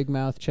watched Big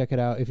Mouth, check it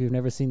out. If you've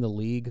never seen The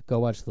League, go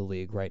watch The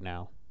League right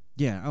now.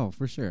 Yeah, oh,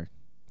 for sure.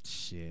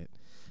 Shit.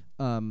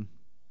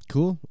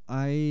 Cool.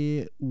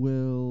 I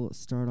will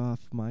start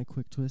off my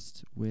quick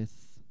twist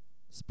with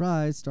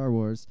surprise Star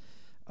Wars.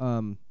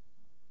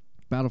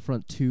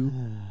 Battlefront 2.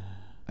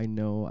 I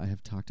know I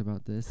have talked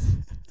about this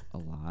a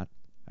lot.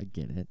 I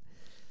get it.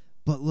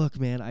 But look,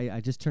 man, I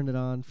just turned it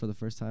on for the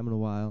first time in a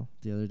while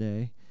the other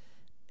day,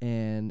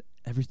 and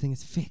everything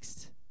is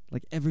fixed.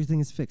 Like, everything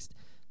is fixed.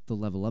 The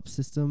level up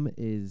system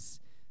is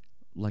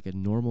like a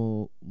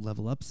normal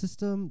level up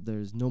system.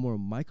 There's no more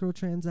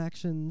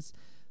microtransactions.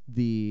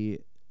 The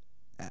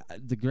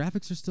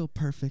graphics are still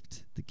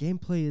perfect. The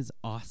gameplay is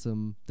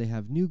awesome. They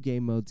have new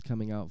game modes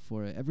coming out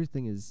for it.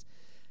 Everything is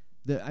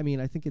I mean,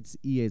 I think it's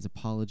EA's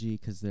apology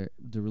because they're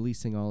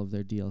releasing all of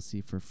their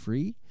DLC for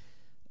free.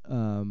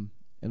 And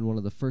one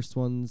of the first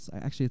ones, I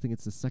actually think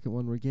it's the second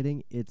one we're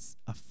getting. It's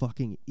a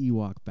fucking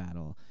Ewok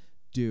battle,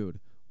 dude.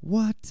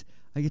 What?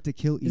 I get to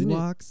kill Isn't it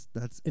Ewoks.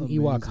 That's an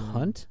amazing. Ewok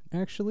hunt,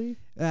 actually.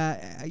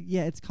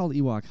 Yeah, it's called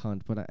Ewok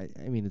Hunt, but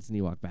I mean it's an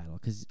Ewok battle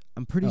because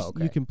I'm pretty Oh,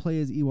 okay. you can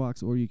play as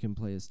Ewoks or you can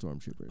play as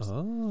stormtroopers.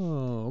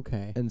 Oh,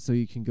 okay. And so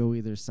you can go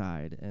either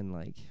side, and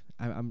like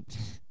I'm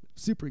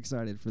super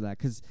excited for that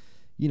because,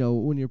 you know,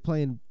 when you're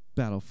playing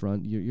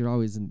Battlefront, you're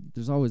always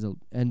there's always a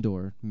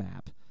Endor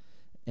map,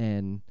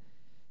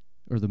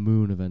 or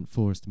the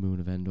forest moon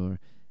of Endor,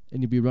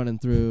 and you'd be running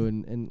through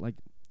and like,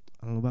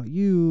 I don't know about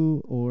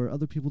you or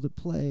other people that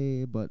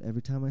play, but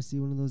every time I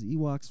see one of those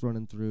Ewoks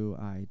running through,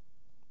 I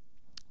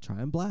try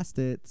and blast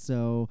it.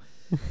 So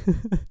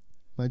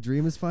my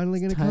dream is finally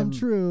going to come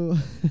true.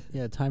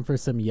 Yeah, time for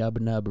some Yub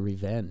Nub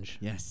revenge.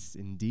 Yes,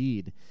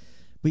 indeed.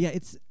 But yeah,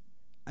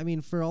 I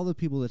mean, for all the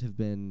people that have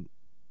been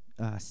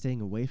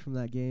staying away from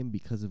that game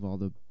because of all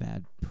the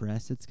bad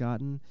press it's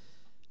gotten,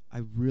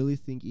 I really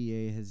think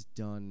EA has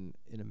done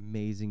an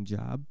amazing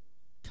job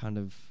kind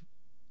of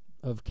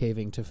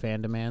caving to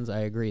fan demands. I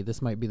agree.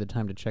 This might be the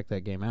time to check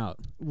that game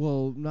out.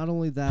 Well, not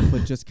only that,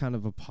 but just kind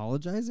of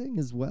apologizing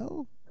as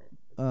well.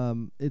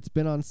 It's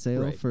been on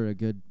sale Right. for a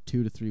good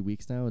 2 to 3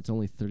 weeks now. It's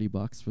only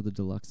 $30 for the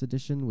deluxe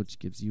edition, which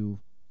gives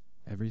you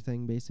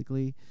everything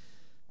basically.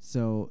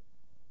 So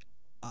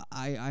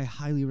I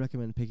highly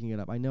recommend picking it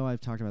up. I know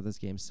I've talked about this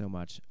game so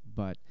much,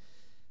 but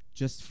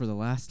just for the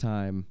last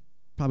time,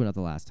 probably not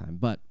the last time,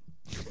 but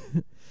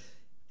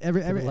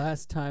every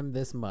last time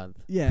this month.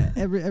 yeah,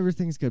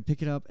 everything's good.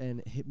 Pick it up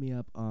and hit me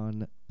up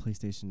on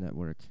PlayStation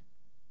Network,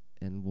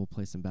 and we'll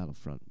play some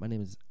Battlefront. My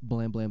name is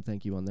Blam Blam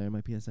Thank You on there.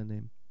 My PSN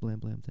name, Blam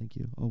Blam Thank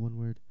You, all one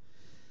word.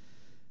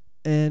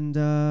 And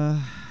I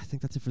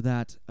think that's it for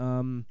that.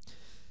 I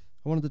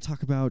wanted to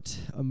talk about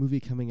a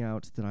movie coming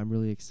out that I'm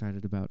really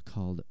excited about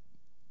called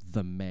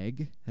The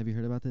Meg. Have you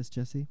heard about this,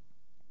 Jesse?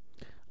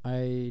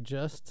 I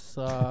just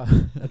saw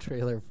a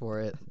trailer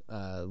for it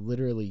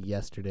literally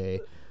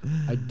yesterday.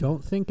 I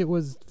don't think it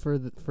was for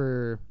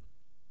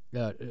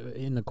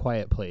In the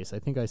Quiet Place. I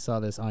think I saw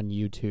this on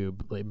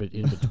YouTube, but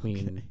in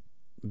between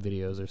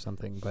videos or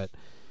something. But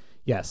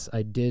yes,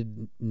 I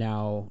did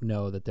now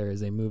know that there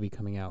is a movie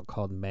coming out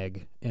called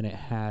Meg, and it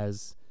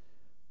has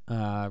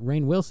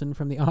Rainn Wilson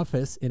from The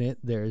Office in it.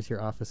 There's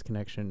your Office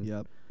connection.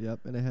 Yep.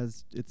 And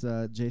it's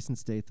Jason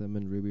Statham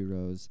and Ruby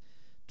Rose,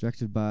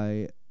 directed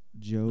by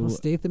Joe. Oh,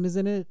 Statham is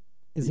in it.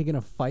 Is he gonna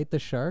fight the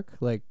shark?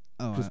 Like,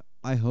 just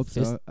I hope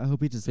so. I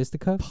hope he just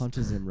fisticuffs?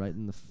 punches him right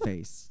in the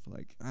face.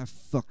 Like,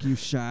 fuck you,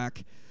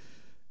 shark.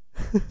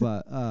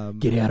 But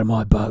Get out of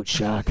my boat,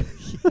 shark.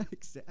 yeah,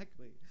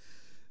 exactly.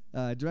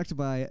 Directed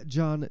by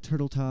John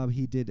Turteltaub.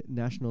 He did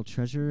National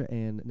Treasure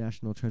and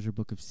National Treasure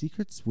Book of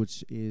Secrets,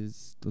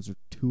 those are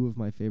two of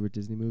my favorite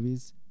Disney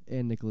movies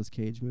and Nicolas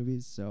Cage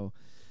movies. So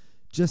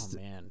just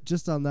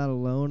on that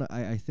alone,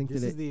 I think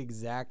this that is the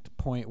exact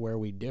point where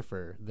we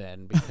differ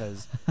then,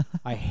 because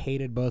I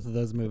hated both of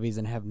those movies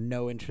and have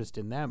no interest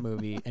in that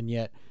movie, and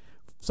yet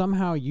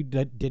somehow you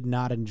did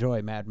not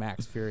enjoy Mad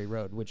Max Fury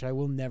Road, which I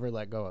will never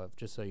let go of,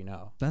 just so you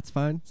know. That's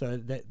fine. So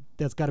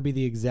that's got to be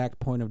the exact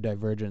point of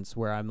divergence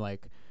where I'm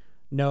like,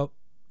 nope,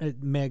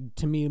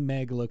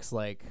 Meg looks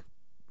like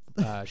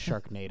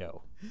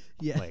Sharknado.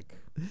 Yeah. Like,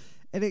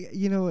 and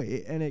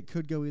it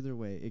could go either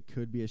way. It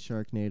could be a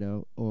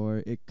Sharknado,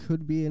 or it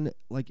could be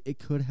it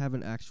could have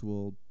an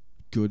actual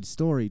good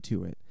story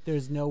to it.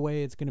 there's no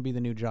way it's going to be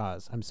the new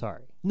Jaws. I'm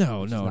sorry.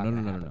 No. It's just not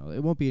gonna happen.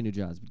 It won't be a new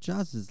Jaws. But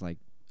Jaws is like,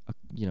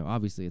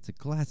 obviously it's a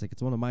classic.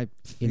 It's one of my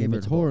favorite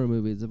Inimitable. horror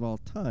movies of all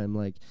time.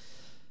 Like,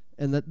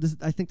 and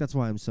I think that's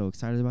why I'm so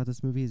excited about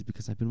this movie, is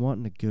because I've been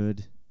wanting a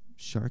good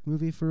shark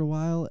movie for a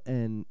while,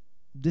 and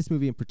this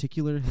movie in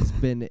particular has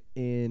been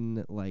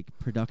in like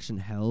production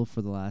hell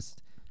for the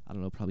last, I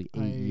don't know, probably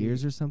 8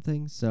 years or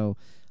something. So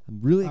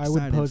I'm really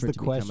excited I would pose for the it to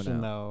be coming question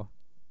out. though.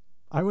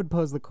 I would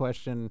pose the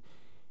question: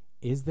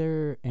 is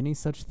there any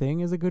such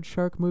thing as a good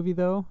shark movie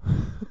though?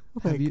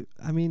 Have you?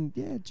 I mean,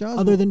 yeah, Jaws.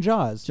 Other than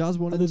Jaws, Jaws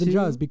 1 other and than 2?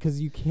 Jaws, because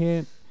you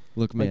can't.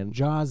 Look, Like, man,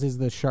 Jaws is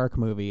the shark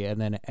movie, and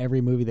then every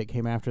movie that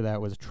came after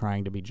that was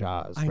trying to be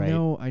Jaws. I right?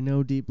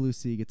 know Deep Blue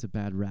Sea gets a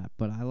bad rap,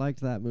 but I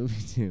liked that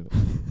movie too.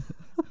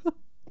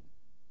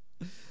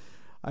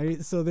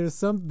 So there's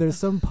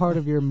some part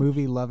of your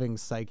movie loving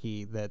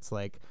psyche that's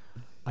like,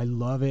 I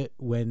love it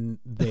when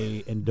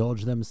they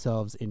indulge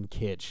themselves in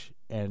kitsch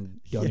and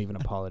don't even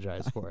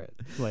apologize for it.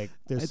 Like,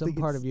 there's I some think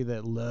part it's- of you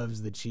that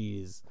loves the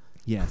cheese.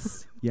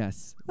 Yes,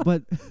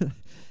 but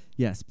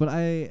yes, but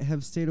I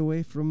have stayed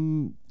away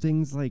from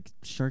things like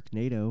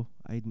Sharknado.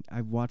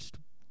 I've watched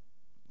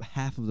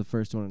half of the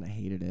first one and I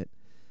hated it.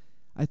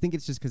 I think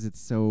it's just because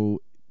it's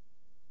so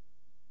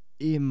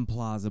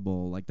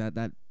implausible. Like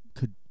that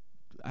could,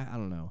 I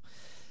don't know.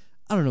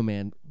 I don't know,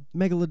 man.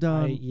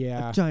 Megalodon,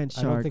 a giant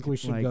shark. I don't think we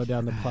should like, go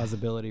down the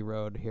plausibility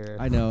road here.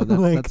 I know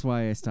that's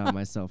why I stopped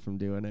myself from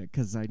doing it,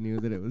 because I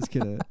knew that it was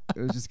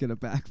just gonna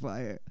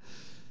backfire.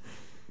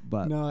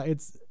 But No,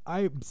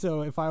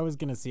 so if I was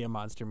gonna see a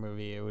monster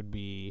movie, it would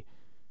be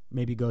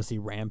maybe go see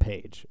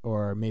Rampage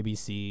or maybe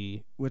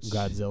see Which-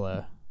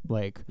 Godzilla.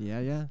 Like,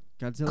 yeah,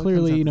 Godzilla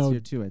Clearly, comes out you this know- year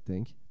too. I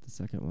think the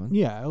second one.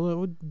 yeah, a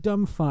little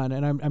dumb fun.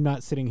 And I'm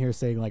not sitting here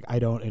saying like I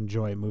don't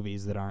enjoy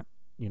movies that aren't,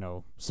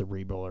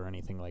 cerebral or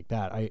anything like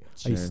that. I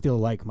Sure. still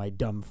like my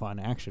dumb fun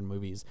action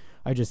movies.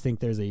 I just think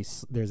there's a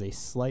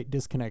slight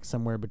disconnect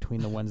somewhere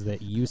between the ones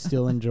that you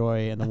still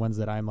enjoy and the ones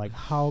that I'm like,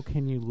 how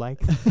can you like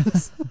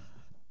this?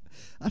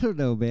 I don't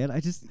know, man. I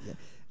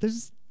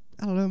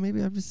don't know.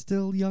 Maybe I'm just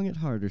still young at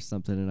heart or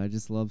something, and I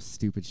just love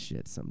stupid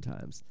shit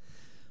sometimes.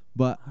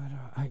 But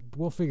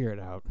We'll figure it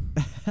out.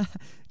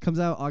 comes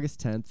out August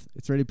 10th.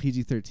 It's rated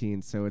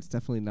PG-13, so it's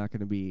definitely not going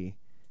to be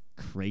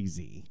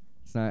crazy.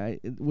 It's not,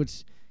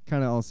 which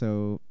kind of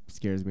also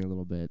scares me a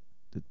little bit.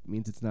 It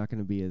means it's not going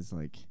to be as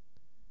like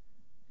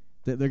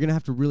they're going to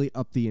have to really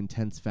up the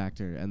intense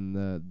factor and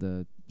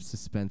the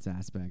suspense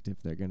aspect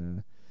if they're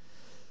going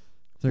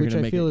to. Which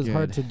I make feel it is good.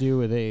 hard to do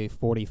with a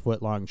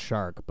 40-foot long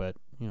shark, but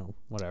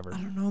whatever. I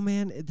don't know,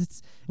 man.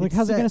 It's Like,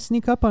 how's it gonna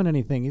sneak up on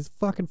anything? He's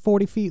fucking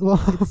 40 feet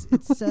long.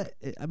 it's set.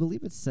 I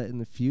believe it's set in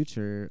the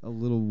future a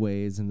little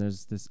ways, and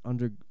there's this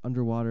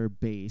underwater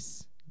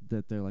base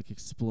that they're like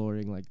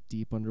exploring, like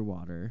deep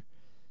underwater,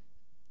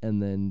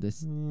 and then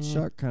this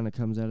shark kind of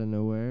comes out of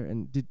nowhere.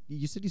 And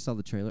you said you saw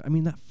the trailer? I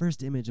mean, that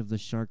first image of the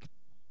shark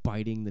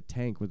biting the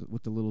tank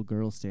with the little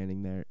girl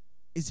standing there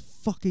is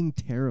fucking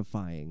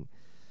terrifying.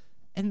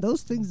 And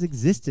those things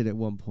existed at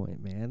one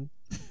point, man.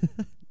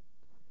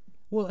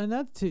 Well, and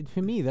that to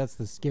me, that's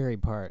the scary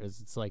part. Is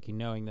it's like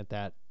knowing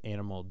that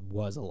animal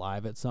was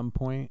alive at some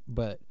point,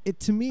 but It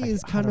to me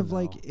is I kind don't of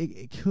like know.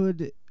 it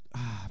could,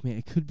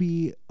 it could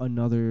be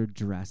another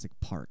Jurassic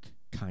Park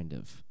kind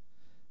of,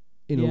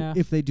 Yeah.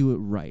 if they do it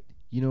right.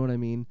 You know what I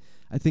mean?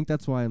 I think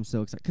that's why I'm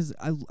so excited because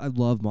I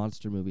love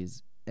monster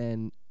movies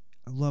and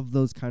I love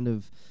those kind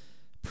of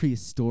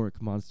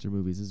prehistoric monster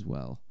movies as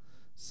well.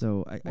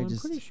 So I'm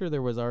pretty sure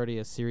there was already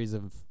a series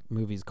of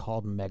movies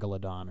called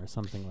Megalodon or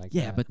something like that.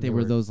 yeah, but they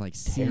were those like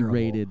terrible.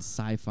 C-rated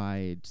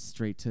sci-fi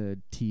straight to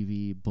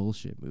TV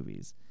bullshit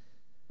movies.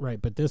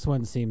 Right, but this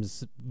one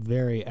seems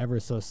very ever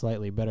so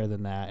slightly better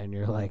than that, and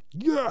you're like,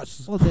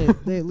 yes. Well,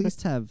 they at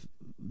least have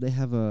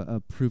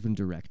a proven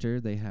director.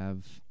 They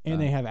have And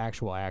they have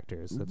actual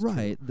actors. That's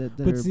right. True.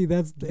 That But see,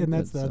 that's they're and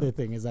that's good, the so. other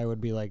thing is I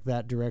would be like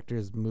that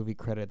director's movie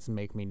credits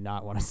make me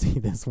not want to see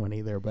this one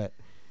either. But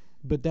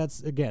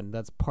that's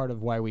part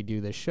of why we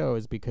do this show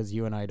is because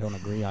you and I don't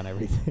agree on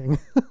everything.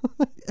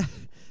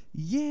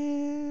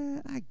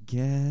 Yeah, I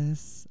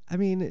guess. I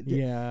mean,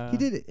 Yeah. he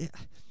did it.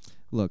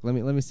 Look, let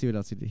me see what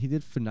else he did. He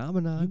did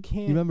Phenomenon. You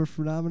can't- remember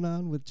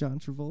Phenomenon with John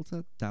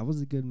Travolta? That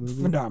was a good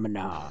movie.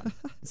 Phenomenon.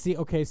 See,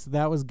 okay, so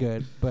that was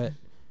good, but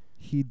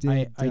He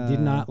did. I did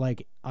not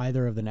like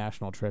either of the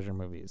National Treasure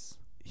movies.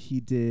 He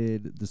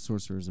did The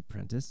Sorcerer's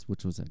Apprentice,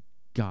 which was a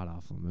god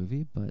awful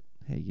movie, but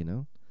hey,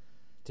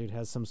 Dude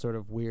has some sort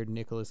of weird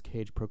Nicolas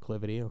Cage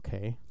proclivity.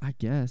 Okay. I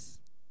guess.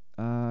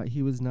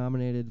 He was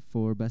nominated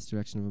for Best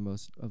Direction of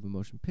a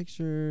Motion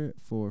Picture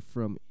for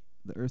From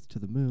the Earth to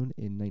the Moon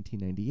in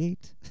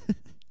 1998.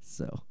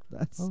 So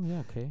that's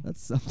Okay.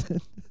 that's something.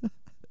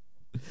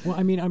 Well,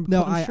 I mean, I'm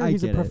No, sure I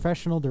he's a get it.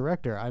 professional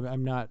director.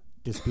 I'm not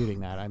disputing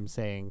that. I'm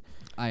saying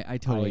I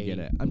totally get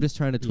it. I'm just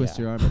trying to twist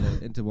your arm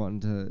into wanting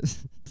to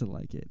to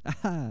like it.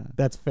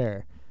 that's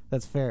fair.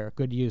 That's fair.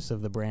 Good use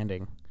of the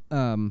branding.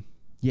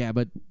 Yeah,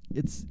 but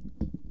it's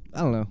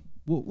I don't know.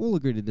 We'll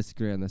agree to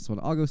disagree on this one.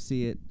 I'll go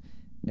see it,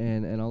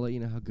 and I'll let you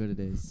know how good it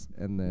is,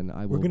 and then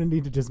I will. We're gonna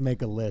need to just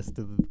make a list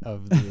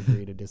of the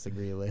agree to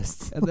disagree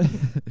lists. and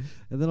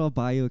then I'll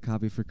buy you a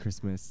copy for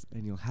Christmas,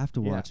 and you'll have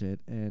to Yeah. watch it,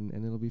 and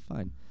it'll be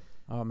fine.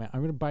 Oh man,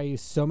 I'm gonna buy you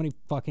so many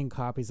fucking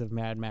copies of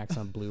Mad Max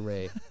on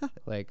Blu-ray.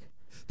 Like,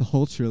 The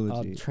whole I'll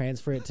trilogy.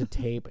 transfer it to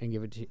tape and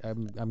give it to you.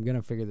 I'm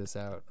gonna figure this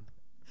out.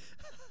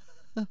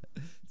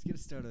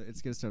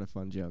 It's gonna start a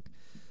fun joke.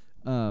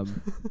 But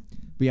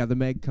yeah, The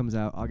Meg comes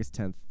out August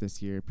 10th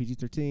this year.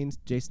 PG-13,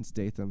 Jason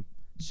Statham.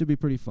 Should be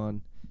pretty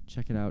fun.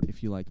 Check it out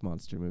if you like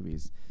monster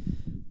movies.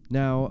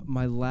 Now,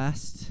 my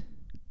last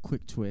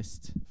quick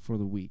twist for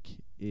the week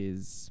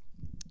is,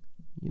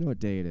 you know what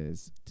day it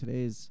is?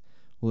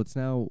 It's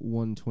now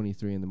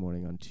 1:23 in the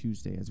morning on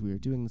Tuesday as we are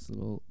doing this a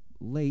little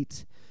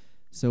late.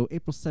 So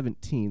April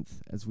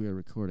 17th, as we are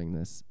recording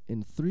this,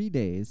 in 3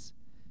 days,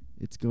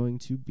 it's going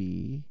to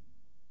be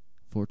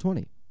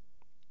 420.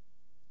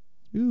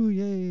 Ooh,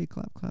 yay,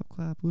 clap, clap,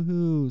 clap,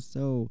 woohoo.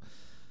 So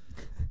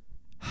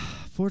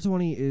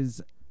 420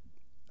 is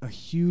a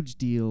huge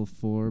deal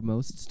for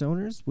most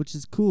stoners, which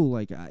is cool.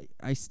 Like,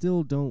 I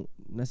still don't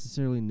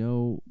necessarily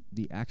know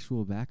the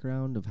actual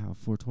background of how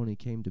 420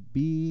 came to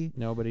be.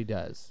 Nobody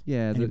does.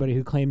 Yeah, Anybody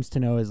who claims to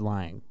know is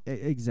lying.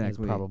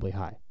 exactly. Is probably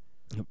high.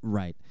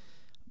 Right.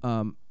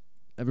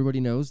 Everybody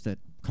knows that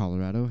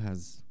Colorado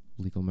has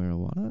legal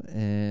marijuana,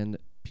 and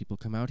people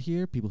come out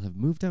here. People have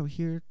moved out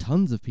here.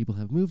 Tons of people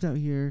have moved out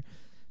here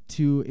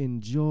to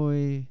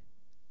enjoy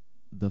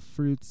the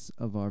fruits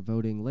of our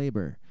voting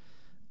labor.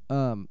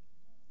 God,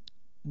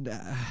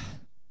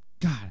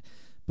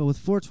 But with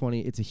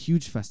 420, it's a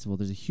huge festival.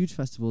 There's a huge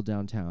festival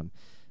downtown.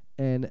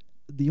 And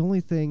the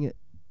only thing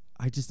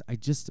I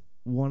just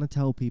want to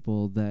tell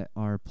people that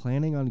are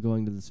planning on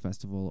going to this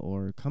festival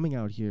or coming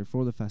out here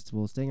for the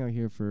festival, staying out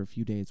here for a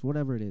few days,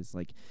 whatever it is,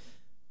 like,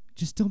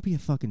 just don't be a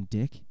fucking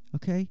dick,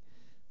 okay?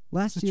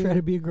 Just try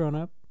to be a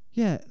grown-up.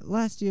 Yeah,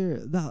 last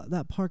year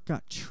that park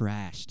got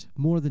trashed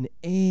more than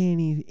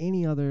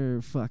any other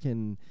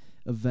fucking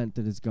event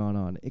that has gone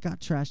on. It got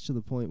trashed to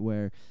the point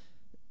where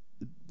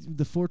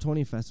the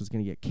 420 Fest was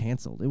going to get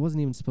canceled. It wasn't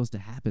even supposed to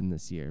happen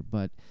this year,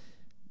 but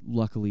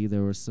luckily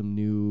there were some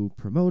new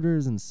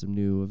promoters and some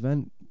new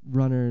event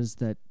runners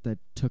that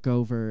took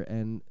over,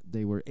 and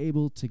they were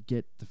able to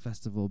get the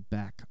festival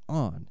back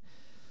on.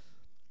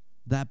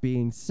 That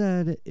being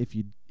said, if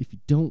you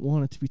don't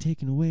want it to be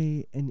taken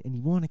away and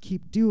you want to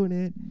keep doing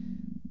it,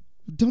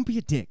 don't be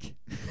a dick.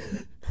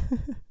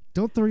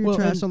 Don't throw your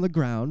trash on the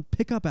ground.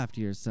 Pick up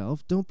after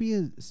yourself. Don't be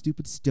a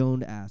stupid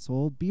stoned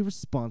asshole. Be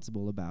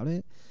responsible about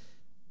it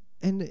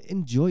and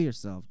enjoy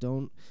yourself.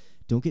 Don't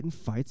get in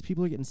fights.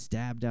 People are getting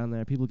stabbed down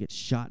there. People get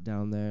shot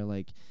down there.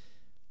 Like,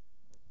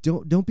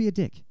 don't be a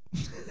dick.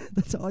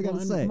 That's all I got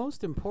to say.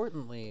 Most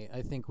importantly,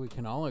 I think we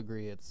can all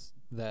agree it's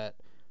that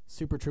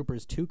Super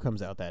Troopers 2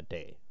 comes out that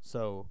day.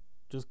 So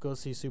just go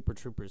see Super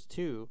Troopers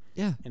 2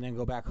 and then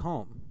go back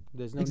home.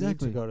 There's no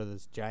need to go to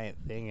this giant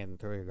thing and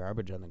throw your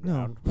garbage on the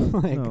ground.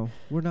 No,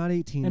 we're not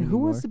 18 and anymore.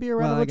 Who wants to be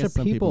around a bunch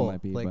of people?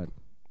 Might be, like, but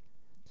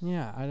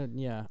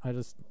I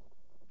just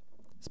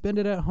spend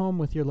it at home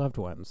with your loved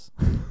ones.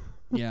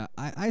 Yeah,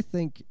 I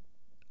think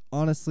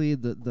honestly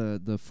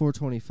the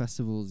 420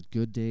 festival's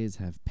good days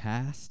have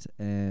passed,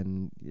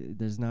 and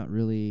there's not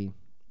really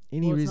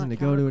any reason to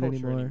go to it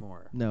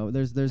anymore. No,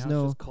 there's now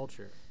no it's just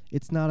culture.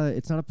 It's not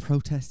a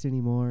protest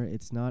anymore.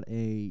 It's not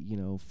a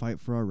fight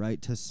for our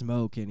right to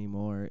smoke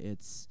anymore.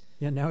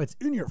 Now it's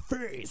in your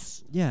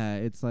face. Yeah,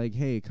 it's like,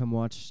 hey, come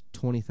watch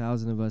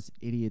 20,000 of us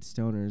idiot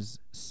stoners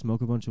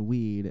smoke a bunch of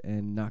weed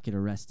and not get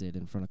arrested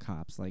in front of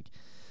cops. Like,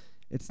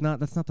 that's not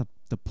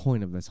the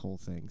point of this whole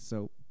thing.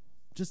 So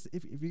just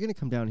if you're going to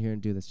come down here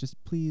and do this,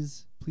 just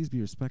please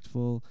be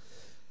respectful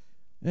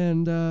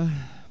and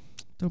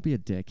don't be a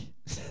dick.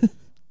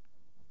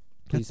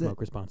 Please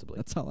smoke responsibly.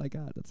 That's all I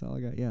got.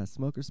 Yeah,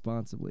 smoke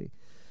responsibly.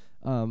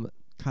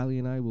 Kylie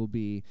and I will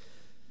be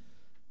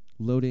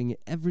loading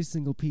every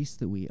single piece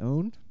that we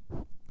own,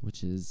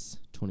 which is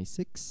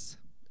 26,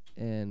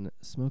 and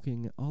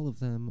smoking all of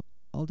them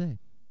all day.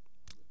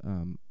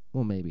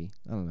 Well, maybe.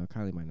 I don't know.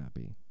 Kylie might not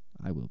be.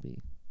 I will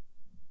be.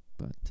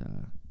 But,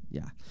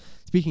 yeah.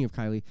 Speaking of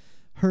Kylie,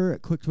 her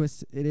quick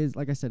twist, it is,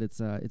 like I said,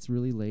 it's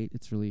really late.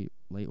 It's really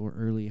late or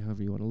early,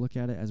 however you want to look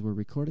at it, as we're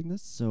recording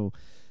this. So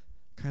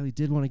Kylie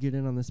did want to get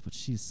in on this, but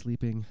she's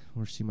sleeping,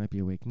 or she might be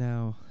awake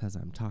now as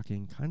I'm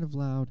talking kind of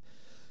loud.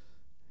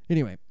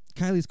 Anyway,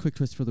 Kylie's quick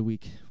twist for the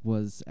week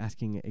was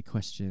asking a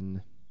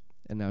question,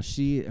 and now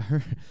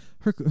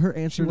her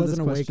answer she to this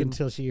wasn't awake question,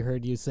 until she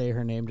heard you say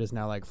her name just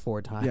now like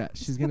 4 times. Yeah,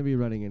 she's going to be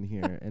running in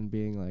here and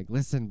being like,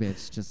 listen,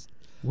 bitch, just...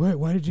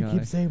 Why did you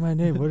keep saying my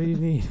name? What do you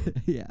need?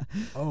 Yeah.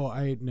 Oh,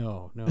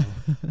 no.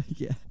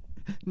 Yeah.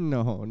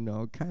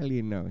 No,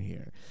 Kylie, no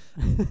here.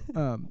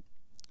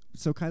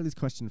 So Kylie's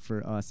question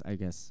for us, I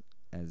guess,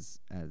 as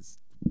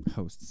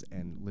hosts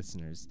and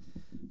listeners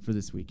for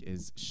this week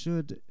is,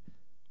 should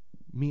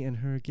me and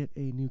her get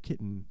a new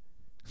kitten?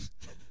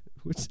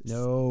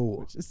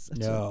 No.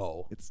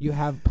 You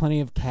have plenty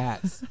of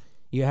cats.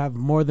 You have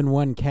more than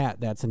one cat.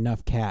 That's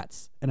enough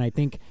cats. And I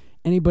think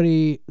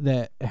anybody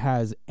that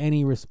has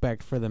any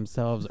respect for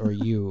themselves or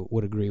you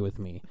would agree with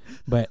me.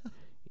 But,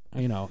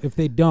 if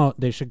they don't,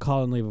 they should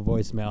call and leave a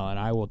voicemail, and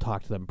I will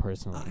talk to them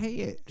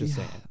personally. Just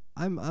saying.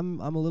 I'm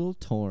a little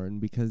torn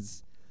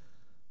because,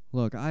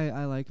 look,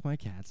 I like my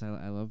cats.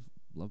 I love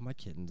my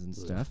kittens and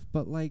stuff.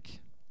 But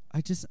like,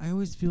 I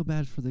always feel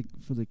bad for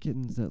the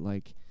kittens that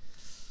like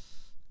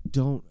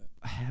don't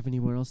have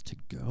anywhere else to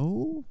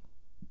go.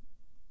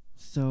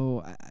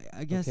 So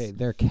I guess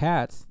they're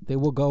cats. They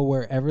will go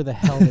wherever the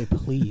hell they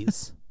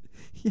please.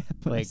 Yeah,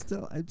 but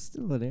I'm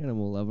still an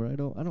animal lover. I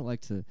don't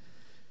like to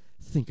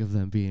think of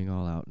them being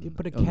all out.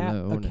 But a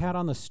cat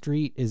on the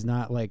street is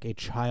not like a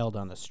child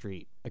on the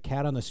street. A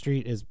cat on the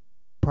street is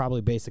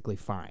probably basically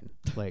fine.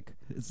 Like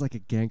it's like a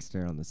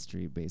gangster on the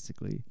street,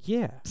 basically.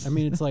 Yeah, I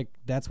mean, it's like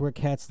that's where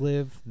cats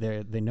live.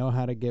 They know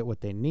how to get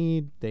what they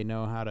need. They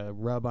know how to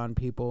rub on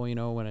people,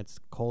 when it's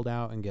cold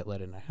out and get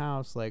let in a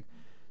house. Like,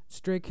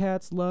 stray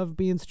cats love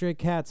being stray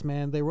cats,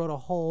 man. They wrote a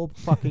whole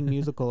fucking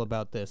musical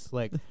about this.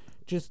 Like,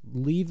 just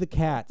leave the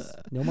cats.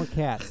 No more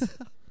cats.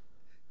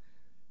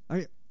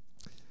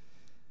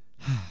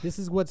 This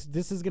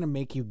is gonna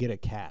make you get a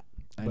cat.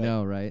 I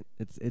know, right?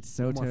 It's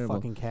so no terrible. More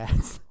fucking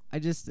cats. I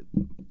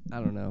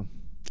don't know.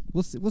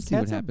 We'll see what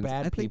happens. Cats are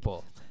bad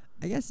people.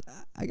 I guess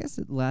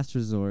at last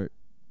resort,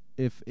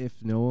 if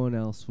no one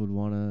else would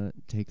want to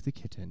take the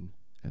kitten,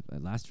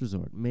 at last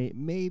resort,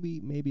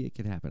 maybe it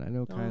could happen. I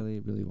know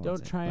Kylie really wants it.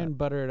 Don't try and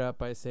butter it up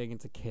by saying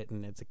it's a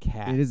kitten. It's a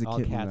cat. It is a all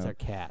kitten. All cats though. are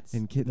cats.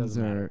 And kittens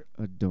are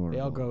adorable. They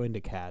all grow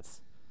into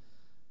cats.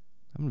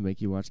 I'm gonna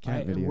make you watch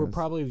cat videos. We're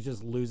probably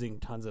just losing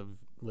tons of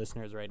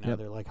listeners right now. Yep.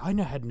 They're like, I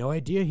had no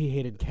idea he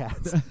hated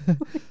cats.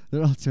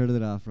 They're all turning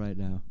it off right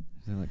now.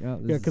 They're like,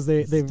 oh, Yeah, because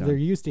this is they're dumb.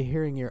 used to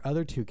hearing your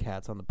other two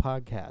cats on the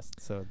podcast,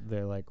 so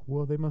they're like,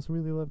 well, they must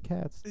really love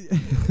cats.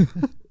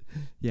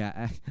 Yeah,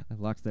 I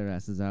locked their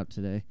asses out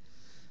today.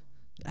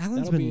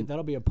 Alan's been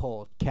That'll be a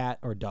poll, cat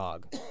or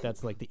dog.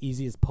 That's like the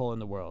easiest poll in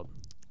the world,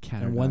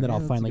 cat or and one dog. that Yeah, I'll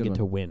that's a finally good get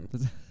to one.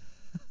 win.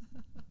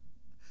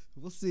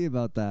 We'll see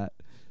about that,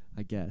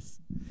 I guess.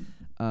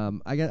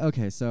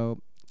 Okay,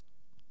 so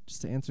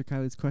just to answer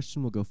Kylie's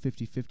question, we'll go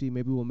 50-50.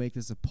 Maybe we'll make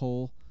this a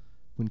poll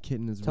when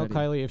Kitten is Tell ready.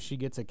 Kylie if she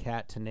gets a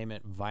cat to name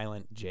it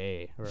Violent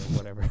J or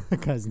whatever the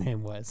guy's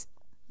name was.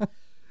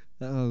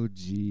 Oh,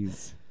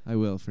 jeez. I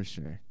will for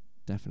sure.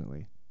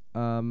 Definitely.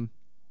 I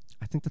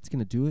think that's going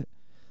to do it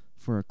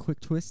for our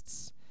quick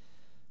twists.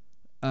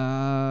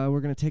 We're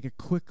going to take a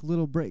quick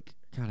little break.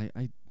 God,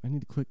 I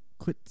need to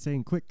quit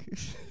saying quick.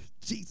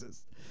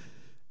 Jesus.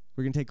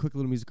 We're going to take a quick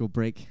little musical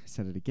break. I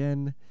said it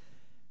again.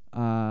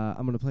 I'm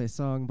going to play a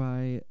song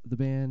by the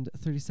band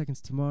 30 Seconds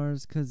to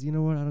Mars because, you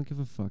know what? I don't give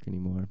a fuck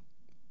anymore.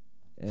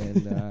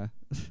 And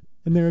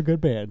And they're a good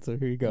band, so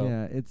here you go.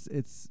 yeah, it's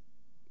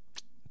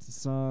a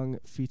song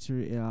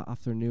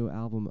off their new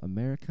album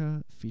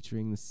America,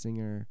 featuring the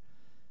singer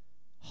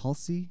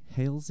Halsey,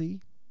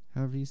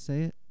 however you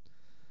say it.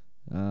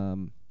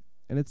 And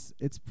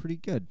it's pretty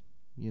good,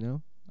 you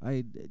know.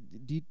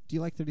 Do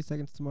you like 30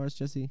 Seconds to Mars,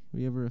 Jesse? Were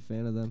you ever a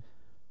fan of them?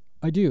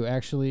 I do,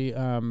 actually.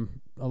 A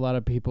lot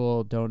of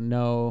people don't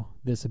know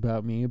this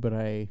about me, but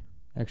I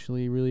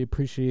actually really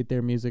appreciate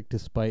their music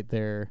despite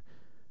their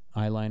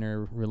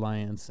eyeliner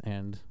reliance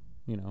and,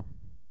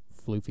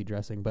 floofy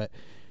dressing. But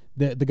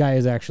the guy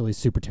is actually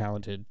super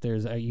talented.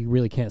 You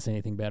really can't say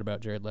anything bad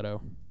about Jared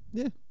Leto.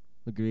 Yeah,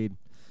 agreed.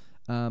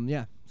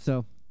 Yeah.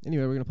 So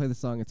anyway, we're gonna play the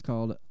song. It's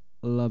called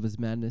 "Love Is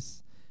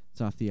Madness." It's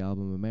off the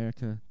album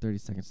America. 30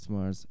 Seconds to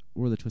Mars.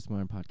 We're the Twist My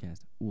Arm podcast.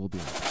 We'll be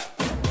right.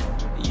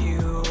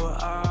 You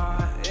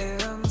are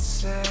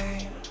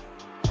insane,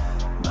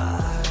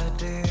 my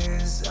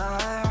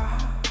desire,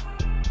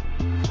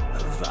 a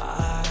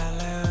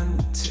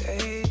violent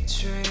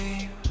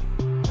daydream,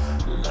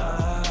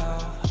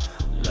 love.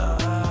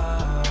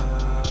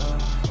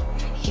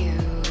 You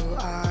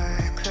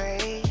are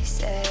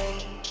crazy,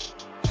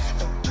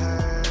 a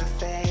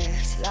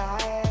perfect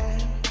liar.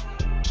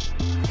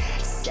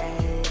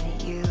 Said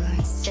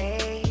you'd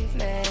save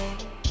me.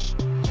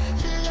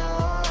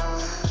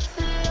 Love.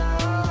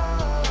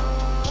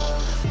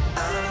 I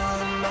know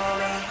the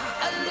moment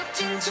I looked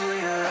into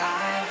your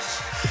eyes,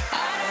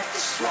 I'd have to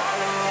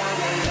swallow all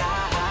your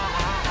lies.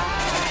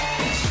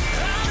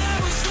 I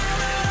never said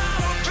that I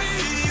would be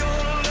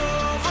your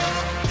lover.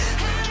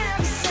 I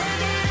never said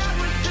that I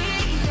would be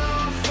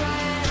your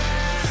friend.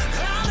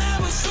 I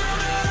never said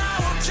that I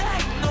would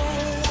take no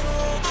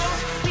other.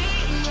 Be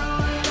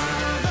your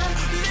lover.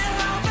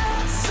 Never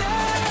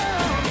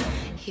said.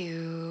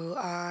 You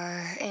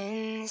are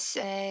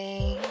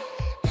insane.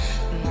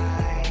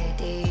 My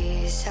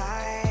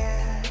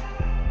desire,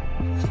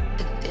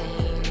 a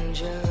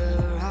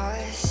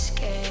dangerous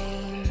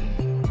game.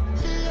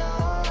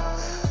 Love.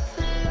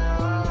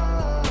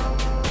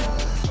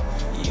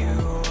 You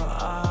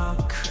are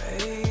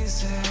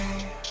crazy,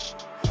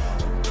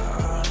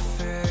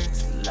 perfect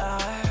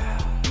liar.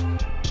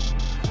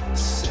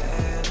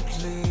 Said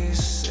please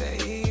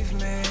save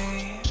me.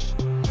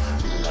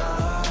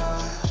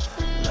 Love.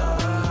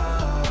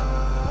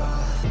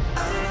 I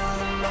know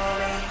the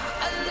moment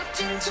I looked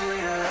into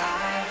your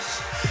eyes,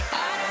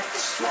 I'd have to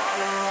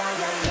swallow all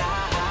your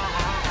lies.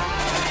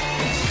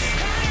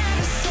 I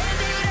never said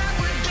that I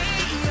would be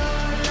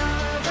your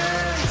lover.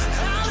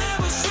 I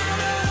never said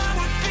that I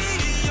would be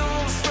your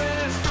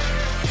friend.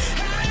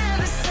 I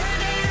never said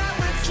that I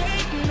would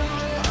take no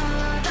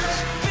other.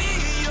 Be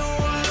your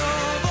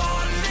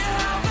lover,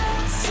 never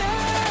said.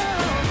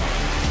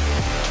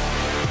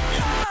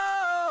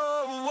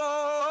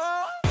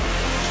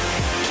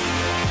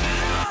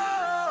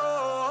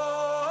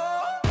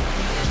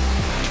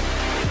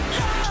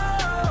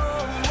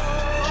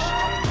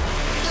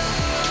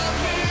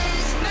 Love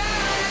is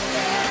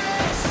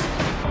madness.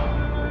 I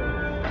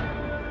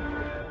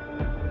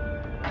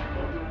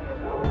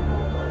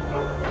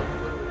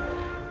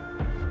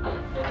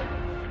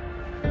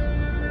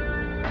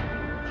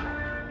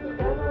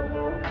knew the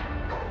moment.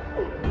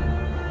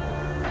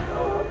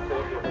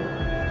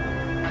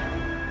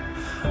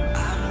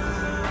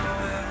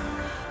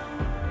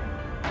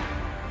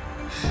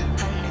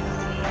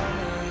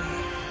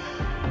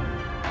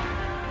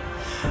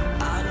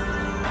 I knew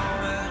the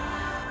moment.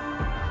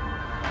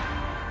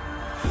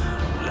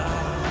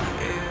 Love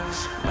is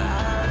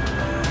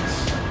madness.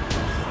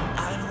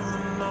 I knew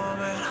the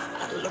moment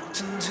I looked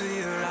into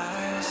your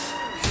eyes.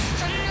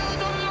 I knew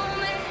the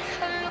moment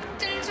I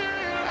looked into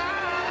your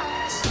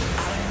eyes.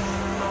 I knew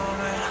the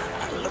moment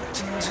I looked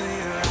into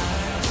your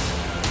eyes.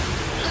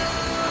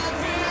 Love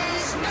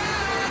is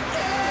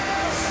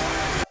madness.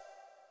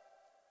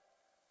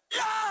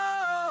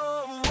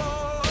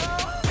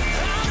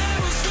 I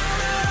never said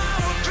that I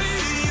would be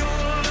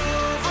your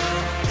lover.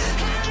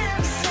 I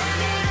never said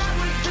that I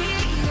would be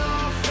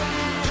your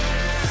friend.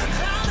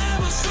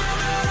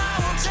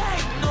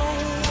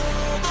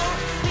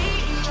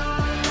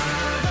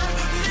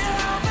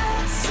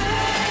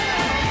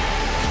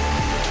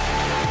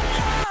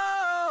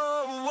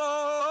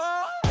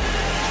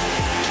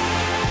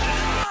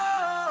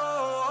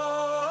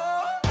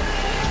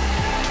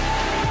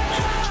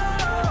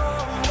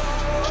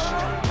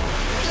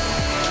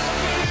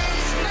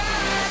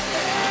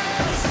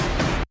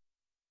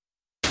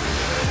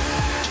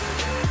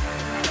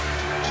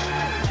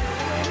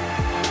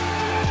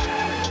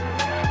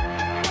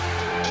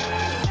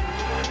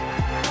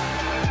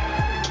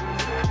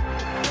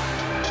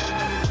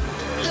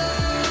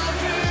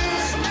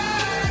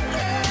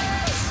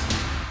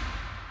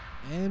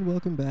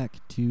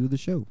 to the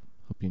show.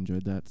 Hope you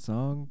enjoyed that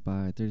song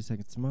by 30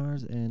 Seconds to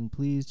Mars. And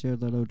please,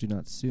 Jared Leto, do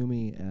not sue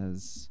me,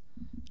 as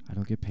I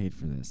don't get paid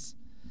for this.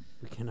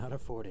 We cannot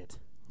afford it.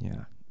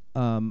 Yeah.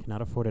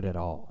 Cannot afford it at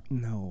all.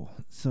 No.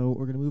 So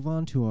we're going to move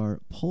on to our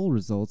poll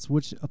results,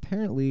 which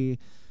apparently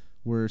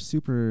were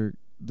super...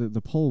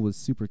 The poll was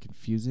super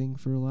confusing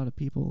for a lot of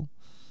people.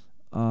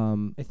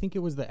 I think it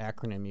was the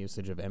acronym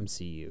usage of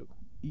MCU.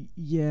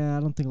 Yeah, I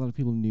don't think a lot of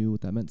people knew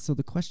what that meant. So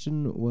the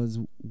question was,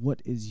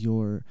 what is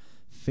your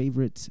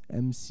favorite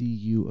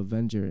MCU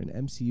Avenger? And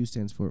MCU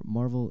stands for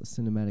Marvel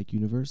Cinematic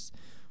Universe,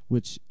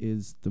 which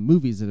is the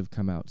movies that have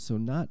come out. So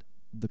not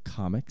the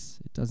comics.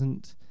 That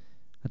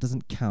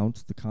doesn't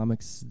count. The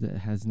comics, that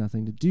has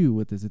nothing to do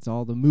with this. It's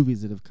all the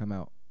movies that have come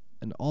out.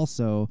 And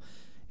also,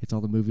 it's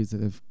all the movies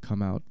that have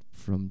come out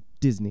from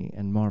Disney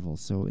and Marvel,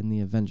 so in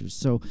the Avengers.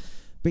 So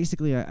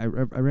basically, I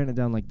ran it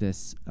down like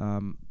this.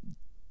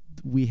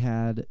 We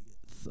had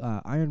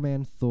Iron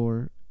Man,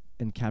 Thor,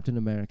 and Captain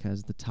America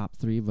as the top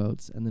 3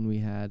 votes, and then we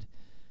had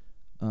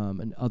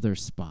an other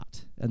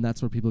spot, and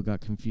that's where people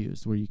got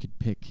confused, where you could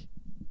pick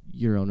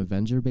your own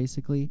Avenger,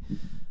 basically.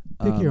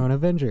 Pick your own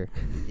Avenger.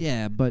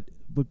 Yeah, but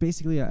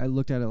basically, I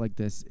looked at it like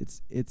this: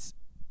 it's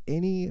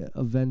any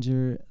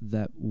Avenger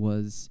that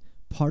was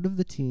part of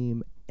the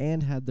team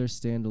and had their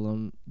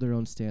own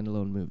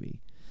standalone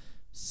movie,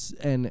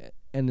 and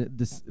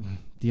this,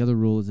 the other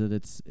rule is that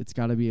it's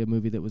got to be a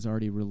movie that was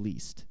already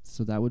released.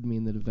 So that would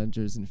mean that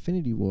Avengers: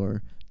 Infinity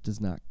War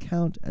does not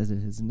count, as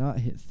it has not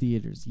hit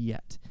theaters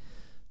yet.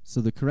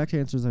 So the correct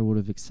answers I would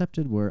have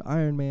accepted were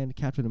Iron Man,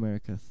 Captain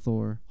America,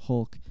 Thor,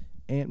 Hulk,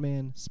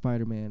 Ant-Man,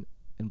 Spider-Man,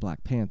 and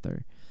Black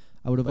Panther.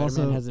 I would have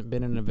Spider-Man also hasn't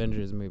been in an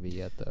Avengers movie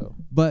yet, though.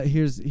 But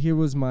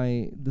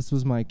this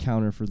was my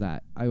counter for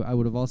that. I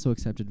would have also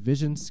accepted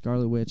Vision,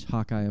 Scarlet Witch,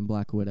 Hawkeye, and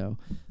Black Widow.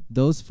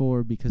 Those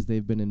 4 because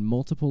they've been in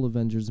multiple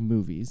Avengers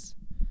movies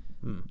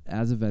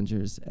as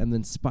Avengers. And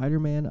then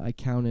Spider-Man I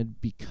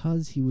counted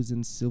because he was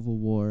in Civil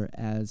War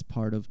as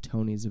part of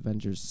Tony's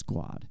Avengers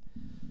squad.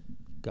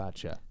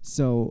 Gotcha.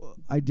 So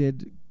I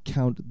did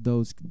count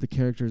the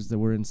characters that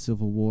were in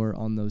Civil War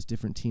on those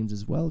different teams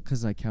as well,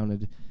 because I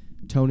counted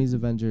Tony's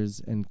Avengers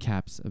and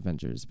Cap's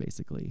Avengers,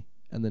 basically.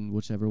 And then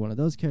whichever one of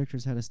those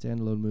characters had a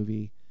standalone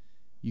movie,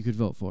 you could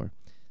vote for.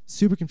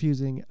 Super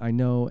confusing, I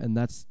know, and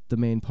that's the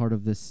main part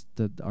of this.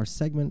 Our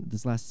segment,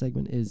 this last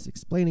segment, is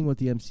explaining what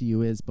the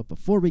MCU is. But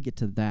before we get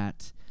to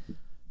that,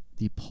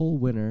 the poll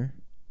winner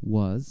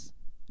was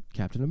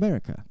Captain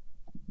America.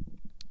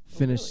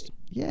 Finished.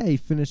 Really? Yeah, he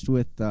finished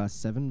with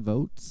 7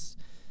 votes.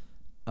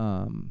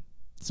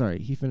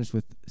 He finished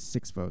with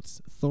 6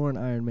 votes. Thor and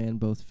Iron Man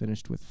both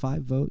finished with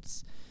 5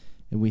 votes.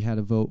 And we had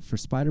a vote for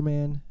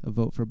Spider-Man, a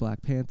vote for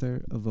Black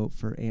Panther, a vote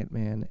for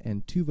Ant-Man,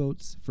 and 2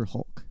 votes for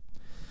Hulk.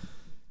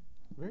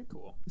 Very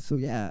cool. So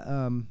yeah,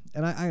 and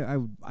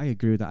I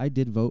agree with that. I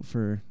did vote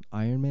for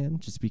Iron Man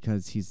just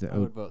because he's the I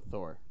would vote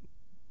Thor.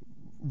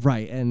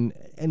 right, and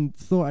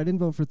Thor. I didn't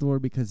vote for Thor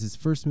because his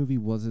first movie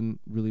wasn't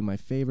really my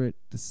favorite.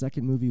 The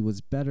second movie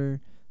was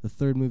better. The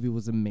third movie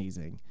was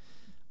amazing.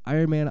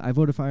 Iron Man, I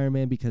voted for Iron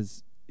Man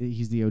because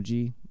he's the OG.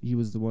 He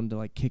was the one to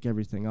like kick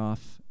everything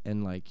off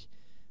and like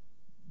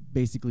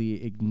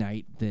basically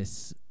ignite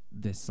this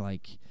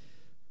like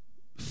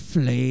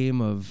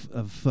flame of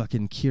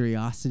fucking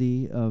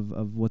curiosity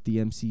of what the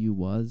MCU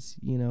was.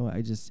 You know,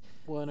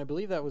 Well, and I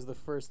believe that was the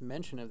first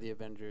mention of the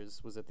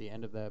Avengers was at the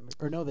end of that.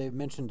 Or no, they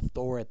mentioned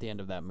Thor at the end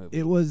of that movie.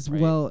 it was right?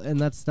 well,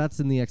 and that's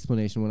in the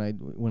explanation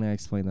when I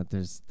explain that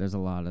there's a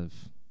lot of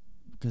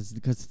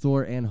because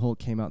Thor and Hulk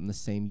came out in the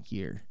same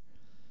year.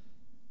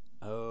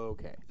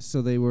 Okay.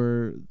 So they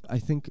were, I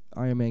think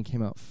Iron Man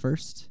came out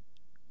first,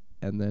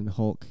 and then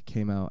Hulk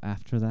came out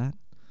after that.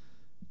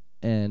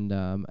 And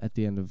at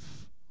the end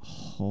of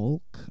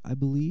Hulk, I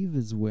believe,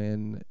 is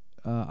when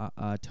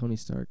Tony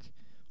Stark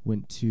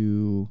went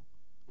to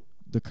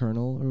the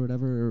Colonel or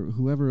whatever, or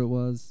whoever it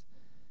was.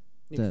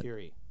 Nick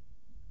Fury.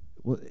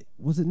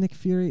 Was it Nick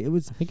Fury? I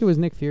think it was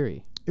Nick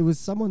Fury. It was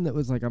someone that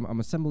was like, I'm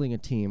assembling a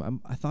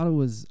team. I thought it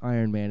was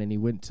Iron Man, and he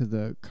went to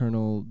the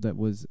Colonel that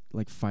was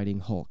like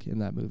fighting Hulk in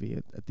that movie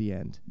at the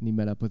end, and he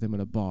met up with him at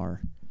a bar.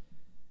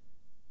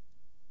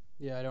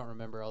 Yeah, I don't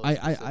remember all the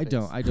I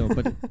don't.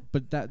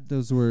 But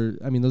those were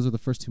the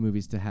first 2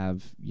 movies to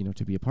have,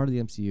 to be a part of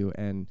the MCU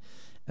and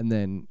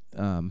then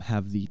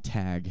have the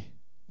tag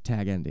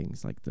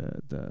endings, like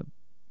the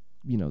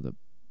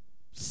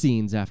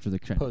scenes after the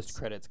credits.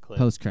 Post-credits clip.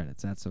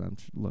 Post-credits, that's what I'm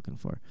looking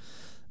for.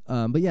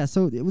 But yeah,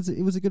 so it was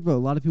a good vote.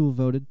 A lot of people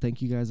voted.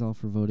 Thank you guys all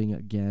for voting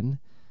again.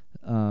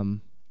 And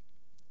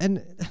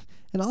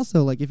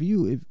also, like, if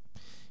you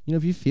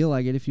feel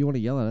like it, if you want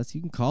to yell at us,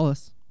 you can call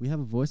us. We have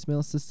a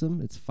voicemail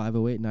system. It's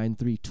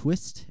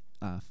 508-93-TWIST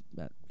at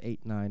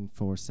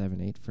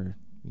 89478 for,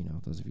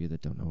 those of you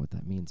that don't know what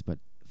that means. But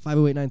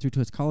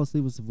 508-93-TWIST. Call us,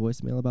 leave us a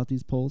voicemail about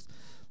these polls.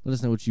 Let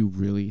us know what you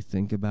really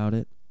think about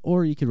it.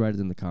 Or you could write it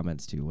in the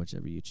comments too,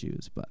 whichever you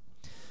choose. But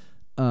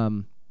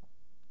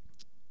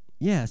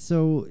yeah,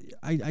 so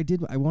I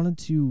wanted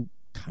to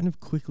kind of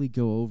quickly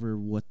go over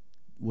what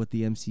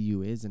the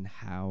MCU is and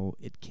how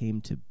it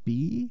came to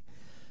be.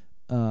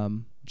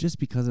 just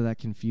because of that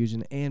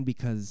confusion and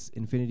because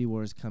Infinity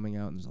War is coming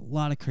out and there's a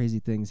lot of crazy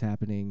things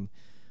happening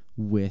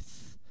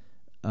with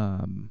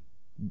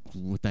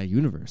that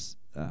universe.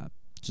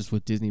 Just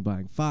with Disney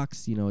buying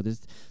Fox,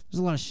 there's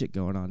a lot of shit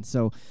going on.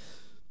 So,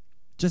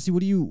 Jesse, what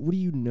do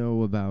you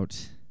know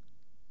about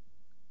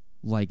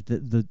like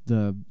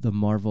the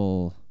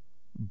Marvel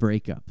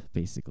breakup,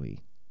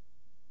 basically?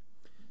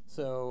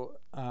 So,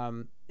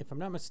 if I'm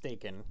not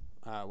mistaken,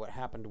 what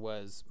happened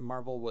was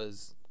Marvel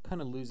was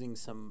kind of losing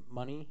some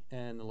money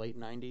in the late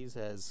 90s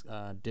as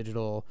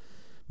digital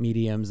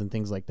mediums and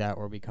things like that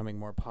were becoming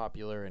more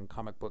popular, and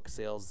comic book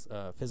sales,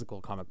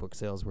 physical comic book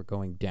sales, were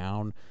going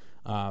down.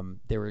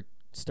 They were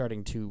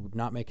starting to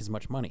not make as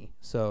much money.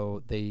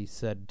 So they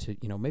said to,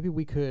 maybe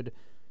we could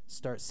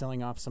start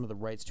selling off some of the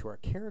rights to our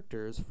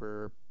characters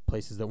for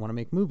places that want to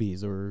make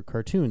movies or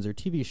cartoons or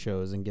TV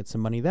shows and get some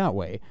money that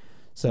way.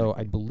 So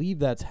I believe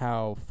that's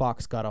how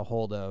Fox got a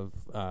hold of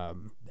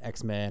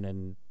X-Men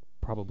and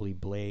probably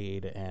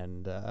Blade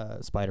and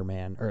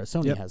Spider-Man, or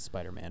Sony has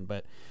Spider-Man.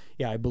 But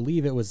yeah, I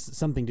believe it was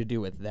something to do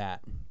with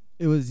that.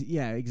 It was,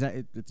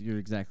 exactly. You're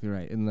exactly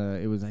right. I think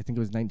it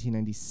was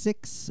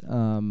 1996.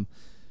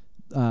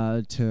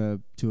 To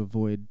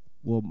avoid,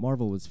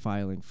 Marvel was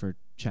filing for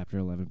Chapter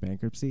 11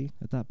 bankruptcy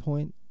at that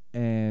point,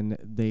 and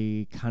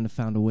they kind of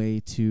found a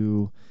way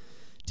to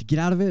get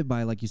out of it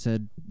by, like you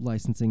said,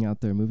 licensing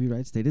out their movie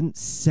rights. They didn't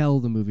sell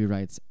the movie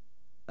rights,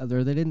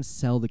 they didn't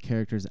sell the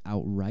characters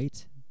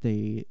outright.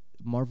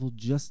 Marvel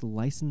just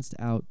licensed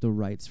out the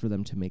rights for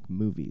them to make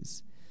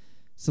movies.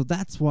 So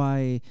that's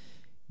why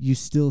you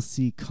still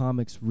see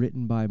comics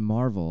written by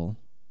Marvel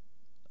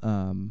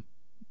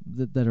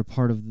that are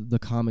part of the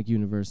comic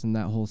universe and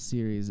that whole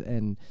series,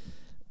 and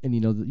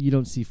you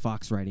don't see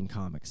Fox writing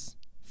comics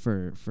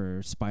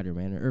for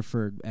Spider-Man or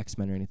for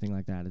X-Men or anything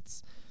like that.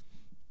 It's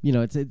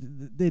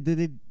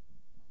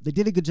they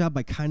did a good job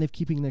by kind of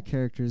keeping their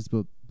characters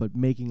but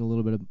making a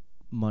little bit of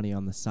money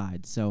on the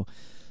side. So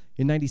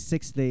in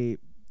 96 they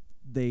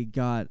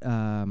got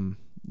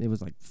it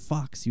was like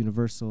Fox,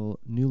 Universal,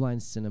 New Line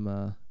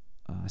Cinema,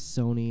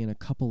 Sony, and a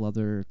couple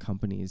other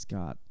companies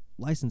got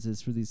licenses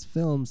for these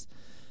films.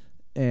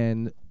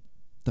 And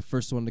the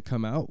first one to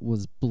come out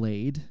was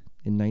Blade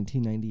in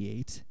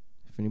 1998.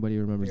 If anybody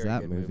remembers Very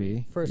that good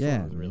movie. First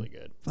one was really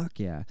good. Fuck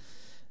yeah.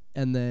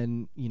 And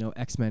then,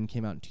 X-Men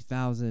came out in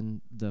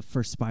 2000. The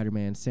first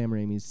Spider-Man, Sam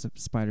Raimi's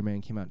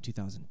Spider-Man, came out in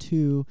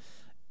 2002.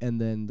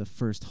 And then the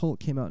first Hulk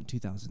came out in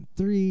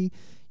 2003.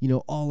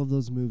 All of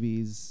those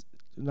movies,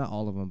 not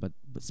all of them, but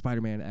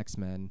Spider-Man,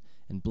 X-Men,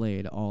 and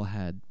Blade all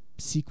had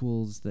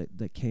sequels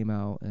that came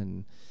out,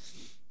 and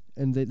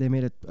they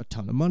made a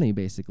ton of money,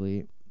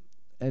 basically.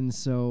 And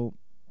so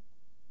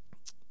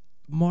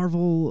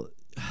Marvel,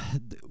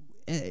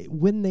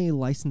 when they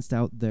licensed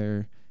out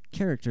their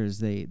characters,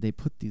 they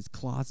put these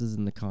clauses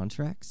in the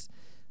contracts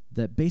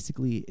that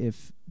basically,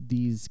 if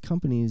these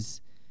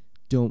companies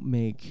don't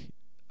make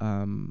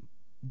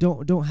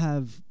don't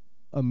have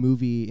a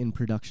movie in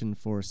production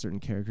for certain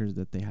characters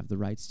that they have the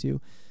rights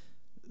to,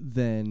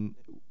 then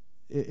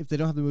if they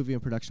don't have the movie in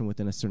production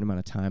within a certain amount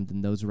of time,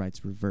 then those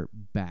rights revert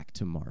back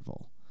to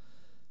Marvel.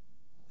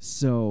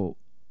 So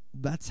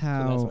that's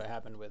how. So that's what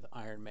happened with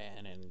Iron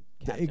Man and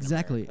Captain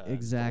exactly.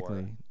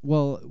 America.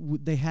 Well,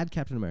 they had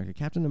Captain America.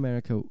 Captain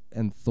America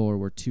and Thor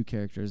were two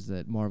characters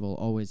that Marvel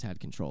always had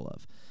control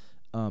of.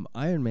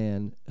 Iron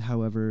Man,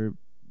 however,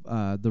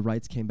 the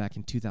rights came back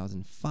in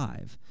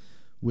 2005,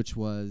 which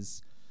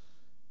was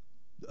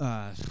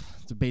so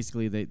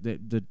basically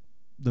the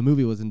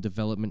movie was in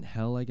development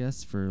hell, I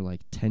guess, for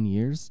like 10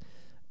 years,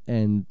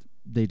 and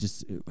they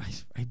just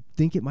I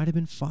think it might have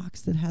been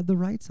Fox that had the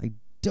rights. I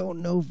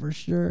don't know for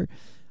sure.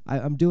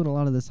 I'm doing a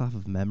lot of this off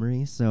of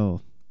memory,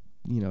 so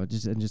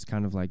just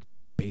kind of like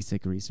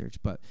basic research.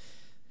 But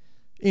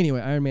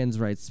anyway, Iron Man's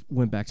rights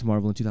went back to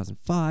Marvel in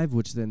 2005,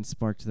 which then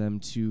sparked them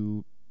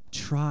to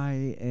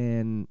try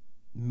and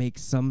make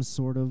some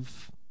sort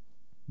of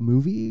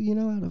movie,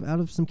 out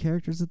of some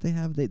characters that they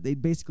have. They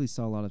basically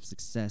saw a lot of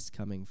success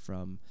coming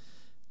from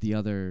the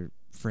other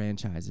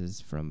franchises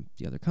from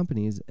the other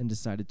companies and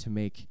decided to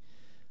make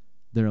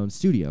their own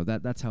studio.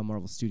 That's how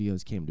Marvel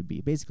Studios came to be.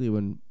 Basically,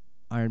 when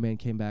Iron Man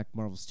came back,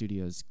 Marvel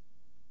Studios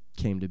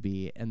came to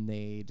be, and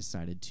they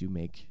decided to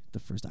make the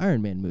first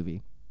Iron Man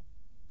movie.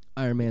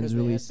 Iron Man's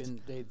released.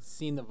 They'd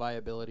seen the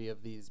viability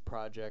of these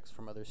projects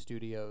from other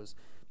studios,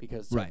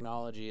 because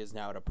technology is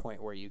now at a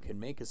point where you can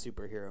make a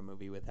superhero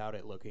movie without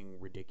it looking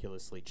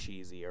ridiculously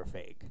cheesy or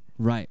fake.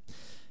 Right.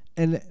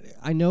 And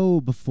I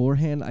know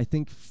beforehand, I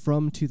think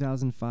from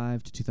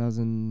 2005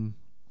 to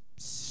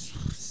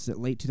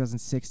late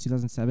 2006,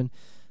 2007,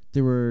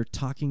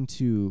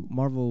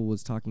 Marvel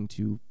was talking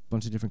to a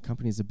bunch of different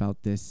companies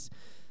about this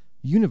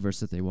universe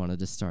that they wanted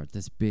to start,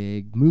 this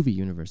big movie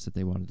universe that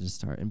they wanted to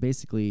start. And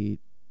basically,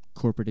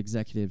 corporate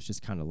executives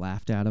just kind of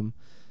laughed at them,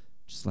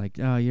 just like,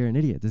 oh, you're an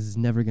idiot. This is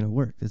never going to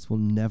work. This will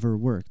never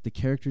work. The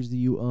characters that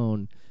you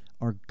own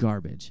are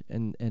garbage,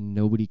 and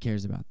nobody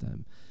cares about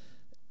them.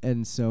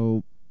 And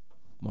so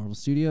Marvel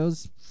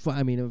Studios,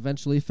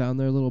 eventually found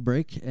their little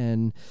break,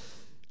 and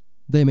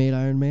they made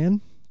Iron Man,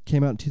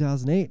 came out in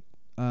 2008.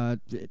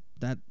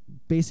 That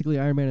basically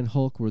Iron Man and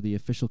Hulk were the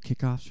official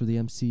kickoffs for the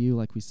MCU,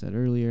 like we said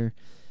earlier.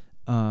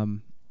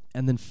 And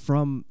then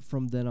from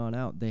then on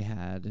out, they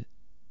had,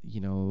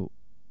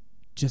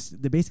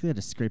 they basically had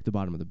to scrape the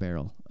bottom of the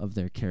barrel of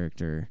their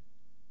character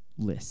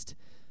list.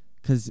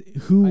 Because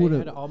who would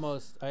have?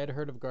 I had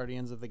heard of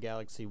Guardians of the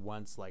Galaxy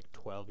once, like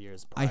 12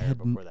 years prior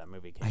before that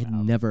movie came out. I had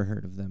never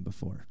heard of them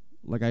before.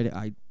 Like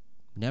I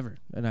never.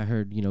 And I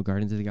heard,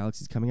 Guardians of the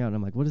Galaxy is coming out, and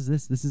I'm like, what is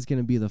this? This is going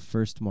to be the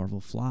first Marvel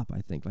flop,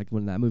 I think. Like,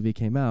 when that movie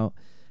came out,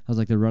 I was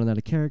like, they're running out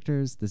of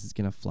characters. This is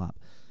going to flop.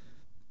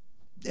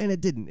 And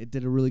it didn't. It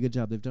did a really good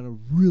job. They've done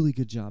a really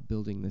good job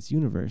building this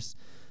universe.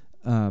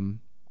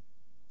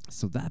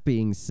 So that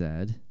being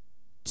said,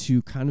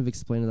 to kind of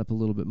explain it up a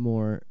little bit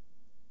more,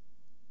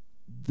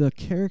 the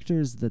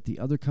characters that the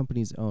other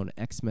companies own,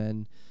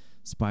 X-Men,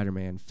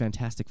 Spider-Man,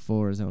 Fantastic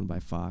Four is owned by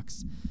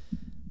Fox.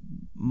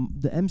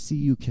 The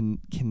MCU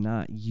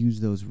cannot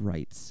use those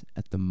rights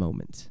at the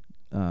moment,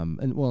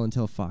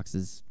 until Fox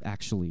is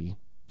actually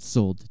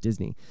sold to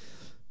Disney.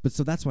 But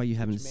so that's why you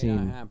haven't seen.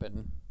 May not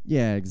happen.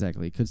 Yeah,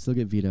 exactly. Could still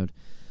get vetoed,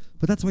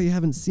 but that's why you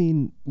haven't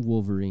seen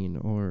Wolverine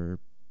or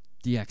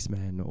the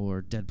X-Men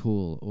or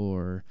Deadpool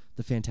or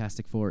the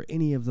Fantastic Four,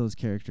 any of those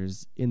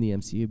characters in the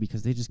MCU,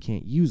 because they just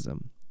can't use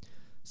them.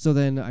 So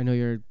then I know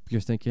you're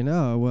thinking,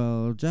 oh,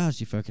 well, Josh,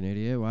 you fucking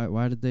idiot.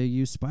 Why did they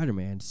use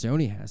Spider-Man?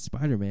 Sony has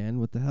Spider-Man.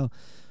 What the hell?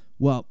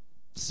 Well,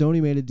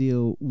 Sony made a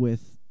deal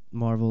with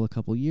Marvel a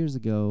couple years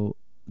ago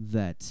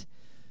that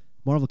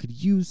Marvel could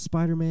use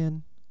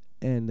Spider-Man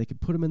and they could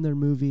put him in their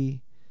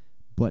movie,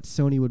 but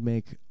Sony would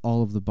make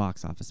all of the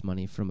box office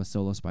money from a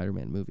solo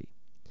Spider-Man movie.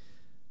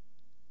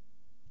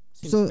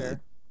 Seems fair.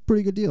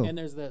 Pretty good deal. And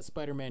there's that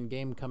Spider-Man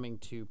game coming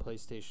to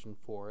PlayStation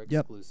 4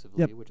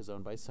 exclusively, which is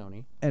owned by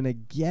Sony. And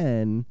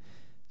again,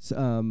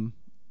 Sony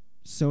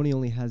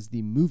only has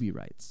the movie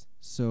rights.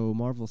 So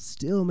Marvel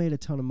still made a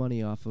ton of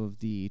money off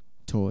of the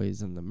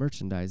toys and the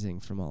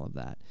merchandising from all of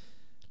that.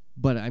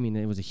 But, I mean,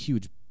 it was a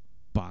huge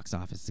box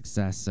office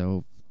success,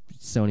 so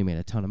Sony made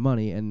a ton of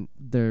money. And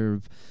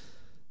their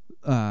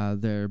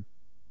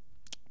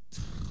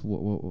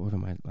what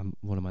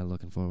am I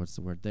looking for? What's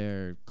the word?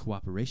 Their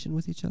cooperation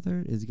with each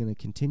other is going to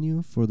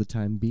continue for the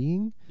time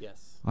being.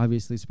 Yes.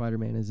 Obviously,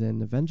 Spider-Man is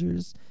in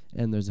Avengers,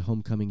 and there's a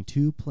Homecoming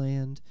 2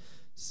 planned.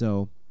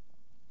 So,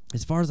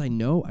 as far as I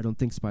know, I don't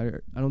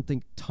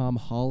think Tom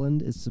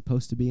Holland is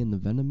supposed to be in the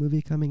Venom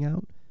movie coming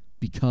out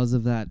because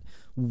of that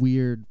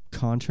weird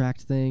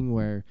contract thing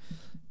where,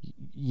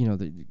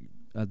 the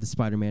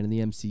Spider-Man in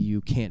the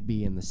MCU can't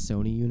be in the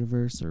Sony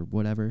universe or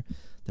whatever.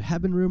 There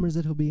have been rumors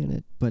that he'll be in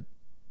it, but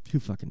who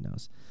fucking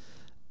knows?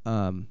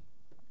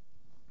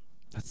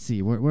 Let's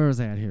see. Where was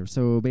I at here?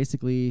 So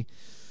basically,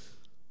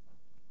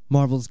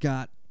 Marvel's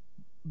got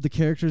the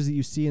characters that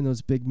you see in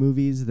those big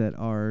movies that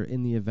are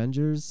in the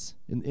Avengers.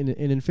 In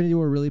Infinity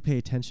War, really pay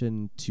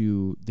attention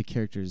to the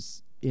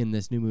characters in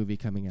this new movie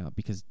coming out,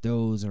 because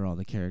those are all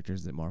the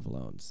characters that Marvel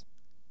owns.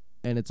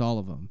 And it's all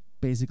of them.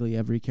 Basically,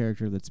 every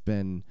character that's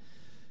been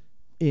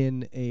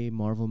in a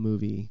Marvel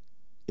movie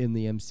in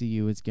the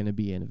MCU is going to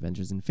be in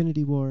Avengers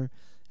Infinity War.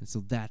 And so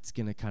that's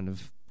going to kind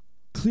of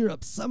clear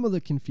up some of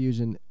the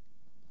confusion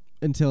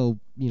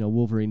until,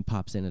 Wolverine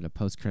pops in at a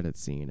post-credit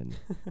scene and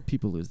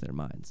people lose their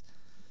minds.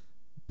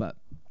 But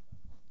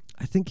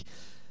I think,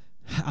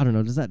 I don't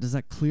know, does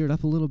that clear it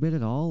up a little bit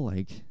at all?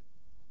 Like,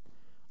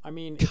 I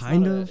mean,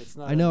 it's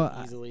not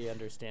an easily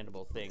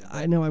understandable thing.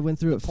 I know I went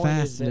through it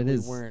fast, and it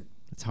is.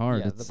 It's hard.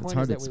 Yeah, it's the point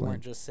hard is that to explain. we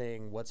weren't just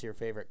saying what's your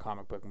favorite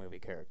comic book movie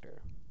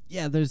character.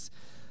 Yeah,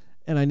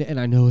 and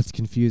I know it's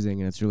confusing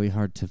and it's really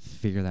hard to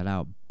figure that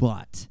out,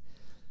 but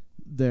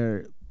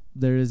there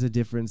is a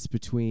difference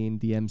between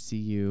the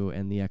MCU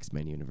and the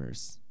X-Men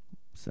universe.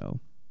 So,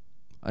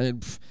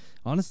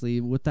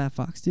 honestly, with that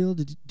Fox deal,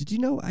 did you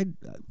know? I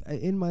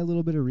in my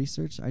little bit of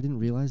research, I didn't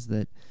realize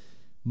that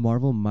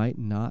Marvel might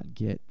not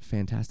get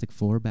Fantastic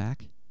Four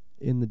back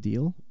in the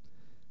deal.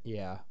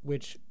 Yeah,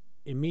 which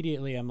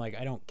immediately I'm like,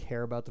 I don't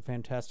care about the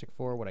Fantastic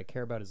Four. What I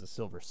care about is the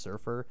Silver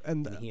Surfer,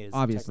 and he is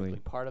obviously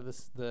technically part of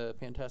the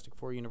Fantastic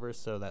Four universe,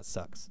 so that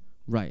sucks.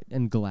 Right,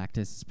 and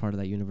Galactus is part of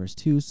that universe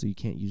too, so you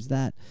can't use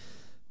that.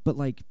 But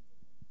like,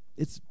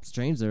 it's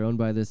strange they're owned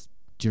by this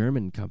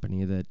German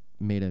company that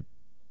made a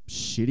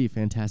shitty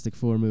Fantastic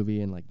Four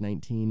movie in like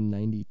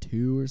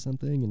 1992 or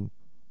something, and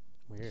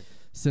weird.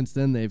 Since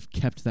then they've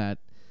kept that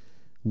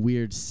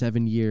weird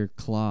 7-year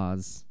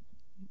clause.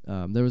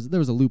 There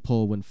was a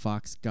loophole when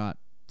Fox got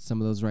some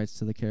of those rights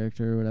to the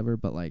character or whatever,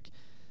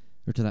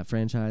 or to that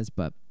franchise,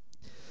 but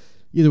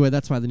either way,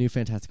 that's why the new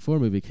Fantastic Four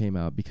movie came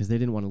out, because they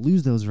didn't want to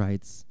lose those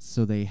rights,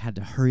 so they had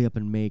to hurry up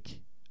and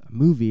make a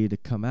movie to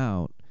come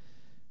out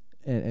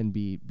and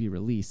be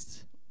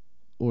released,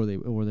 or they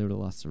would have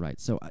lost the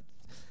rights. So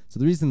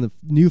the reason the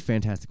new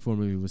Fantastic Four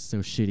movie was so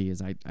shitty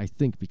is I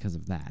think because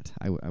of that.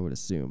 I would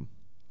assume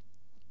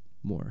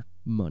more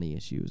money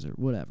issues or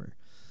whatever,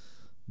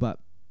 but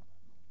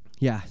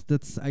yeah,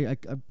 that's I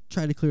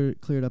tried to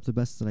clear it up the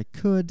best that I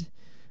could.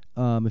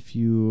 If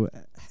you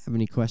have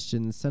any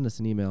questions, send us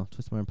an email,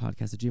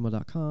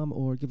 twistmyarmpodcast@gmail.com,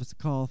 or give us a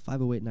call,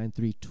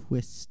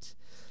 508-93-TWIST.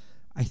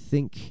 I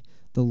think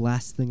the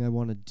last thing I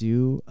want to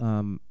do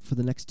for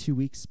the next 2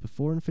 weeks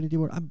before Infinity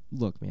War,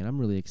 look, man, I'm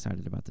really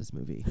excited about this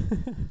movie.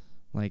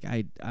 Like,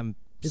 I'm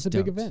It's stoked. a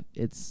big event.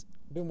 It's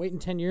I've been waiting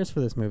 10 years for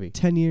this movie.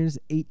 10 years,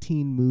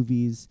 18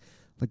 movies.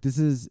 Like, this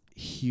is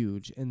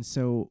huge. And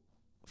so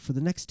for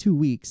the next 2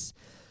 weeks,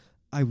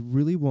 I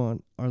really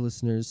want our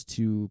listeners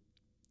to,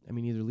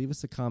 either leave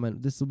us a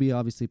comment. This will be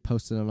obviously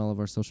posted on all of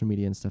our social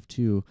media and stuff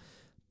too,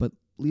 but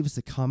leave us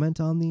a comment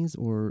on these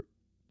or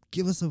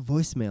give us a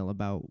voicemail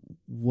about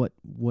what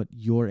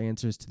your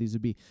answers to these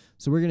would be.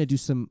 So we're going to do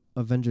some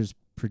Avengers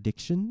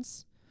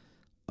predictions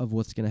of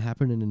what's going to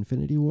happen in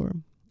Infinity War.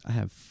 I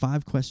have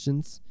 5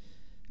 questions.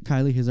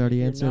 Kylie has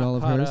already answered all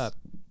of hers.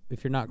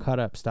 If you're not caught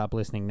up, stop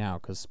listening now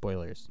because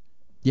spoilers.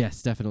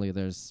 Yes, definitely.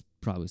 There's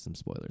probably some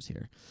spoilers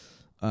here.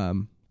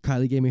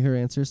 Kylie gave me her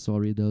answers, so I'll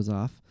read those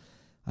off.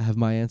 I have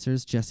my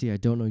answers. Jesse, I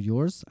don't know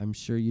yours. I'm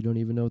sure you don't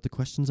even know what the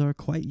questions are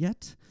quite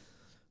yet.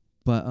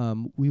 But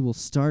we will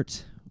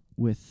start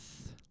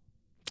with...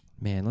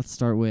 let's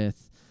start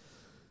with...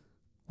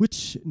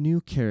 Which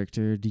new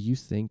character do you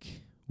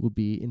think will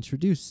be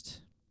introduced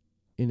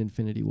in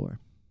Infinity War?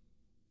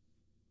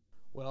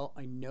 Well,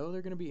 I know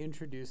they're going to be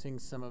introducing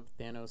some of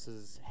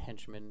Thanos'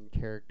 henchmen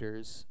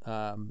characters.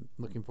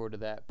 Looking forward to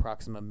that.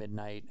 Proxima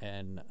Midnight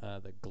and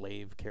the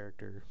Glaive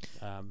character.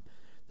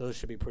 Those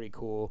should be pretty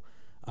cool.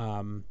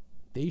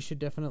 They should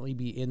definitely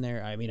be in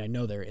there. I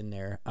know they're in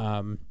there.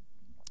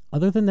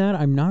 Other than that,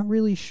 I'm not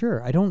really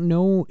sure. I don't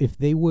know if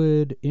they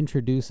would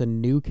introduce a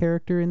new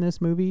character in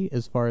this movie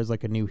as far as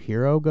like a new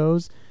hero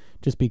goes.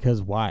 Just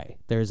because why?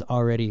 There's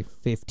already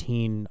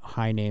 15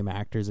 high-name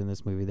actors in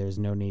this movie. There's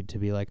no need to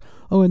be like,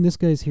 oh, and this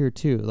guy's here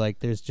too. Like,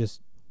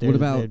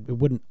 it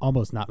wouldn't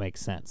almost not make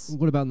sense.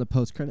 What about in the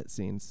post-credit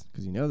scenes?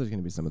 Because there's going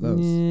to be some of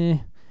those.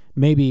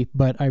 Maybe,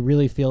 but I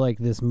really feel like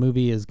this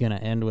movie is going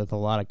to end with a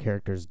lot of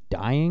characters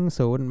dying,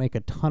 so it wouldn't make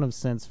a ton of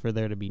sense for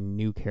there to be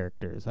new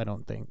characters, I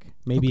don't think.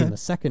 Maybe in the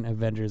second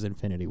Avengers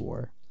Infinity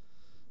War.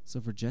 So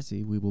for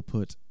Jesse, we will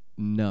put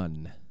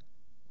none.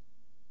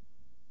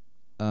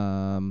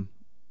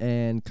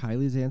 And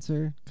Kylie's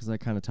answer, because I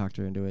kind of talked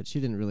her into it,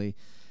 she didn't really...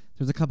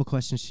 There's a couple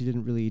questions she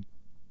didn't really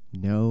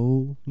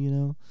know,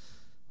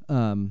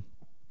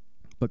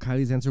 But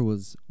Kylie's answer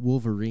was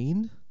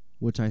Wolverine,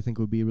 which I think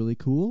would be really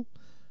cool.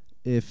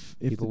 If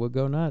People would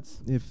go nuts.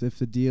 If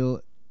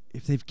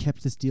they've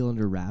kept this deal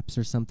under wraps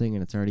or something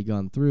and it's already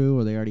gone through,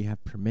 or they already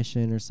have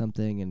permission or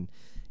something, and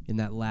in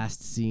that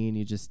last scene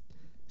you just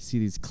see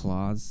these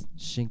claws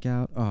shink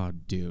out. Oh,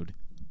 dude.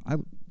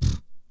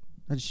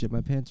 I'd shit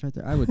my pants right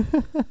there.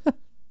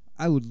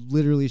 I would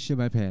literally shit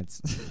my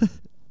pants.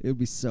 It would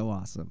be so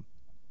awesome.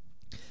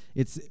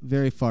 It's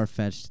very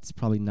far-fetched. It's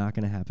probably not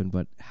going to happen,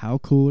 but how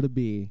cool would it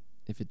be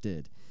if it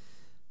did?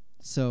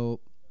 So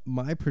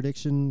my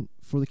prediction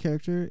for the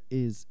character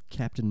is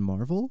Captain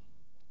Marvel,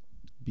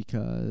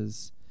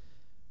 because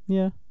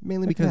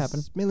mainly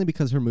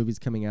because her movie's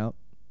coming out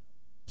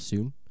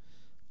soon.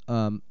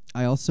 I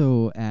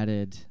also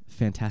added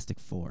Fantastic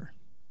Four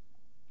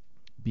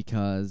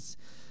because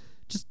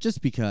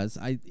just because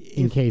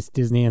in case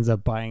Disney ends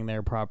up buying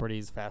their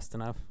properties fast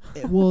enough.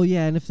 Well,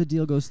 yeah, and if the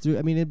deal goes through,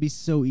 it'd be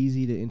so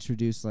easy to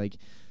introduce, like,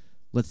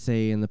 let's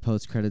say in the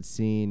post-credits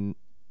scene,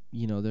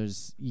 you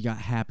got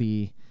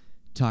Happy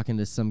talking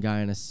to some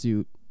guy in a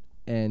suit,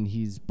 and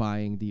he's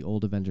buying the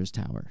old Avengers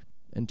Tower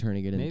and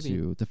turning it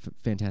into the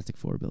Fantastic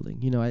Four building.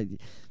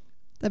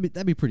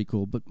 That'd be pretty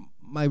cool. But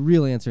my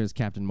real answer is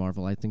Captain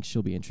Marvel. I think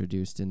she'll be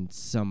introduced in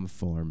some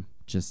form,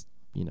 just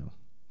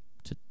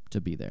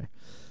to be there.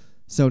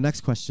 So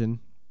next question: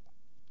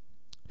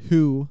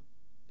 who,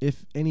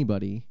 if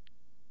anybody,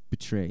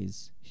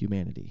 betrays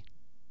humanity?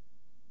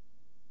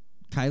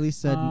 Kylie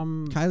said.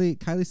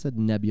 Kylie said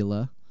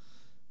Nebula.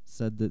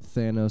 Said that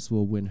Thanos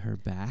will win her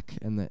back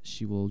and that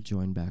she will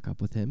join back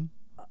up with him.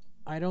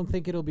 I don't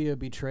think it'll be a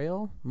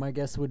betrayal. My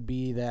guess would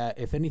be that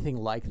if anything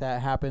like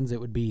that happens,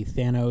 it would be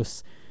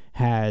Thanos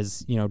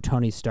has,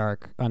 Tony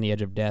Stark on the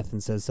edge of death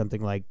and says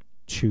something like,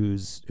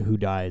 choose who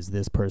dies,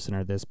 this person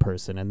or this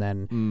person. And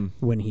then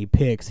when he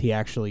picks, he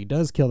actually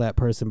does kill that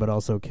person, but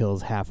also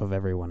kills half of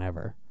everyone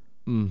ever.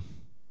 God,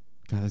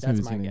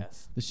 that's my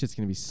guess. This shit's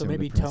going to be so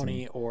maybe depressing.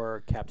 Tony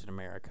or Captain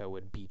America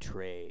would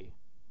betray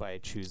by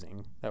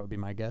choosing. That would be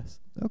my guess.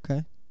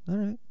 Okay. All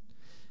right.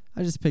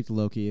 I just picked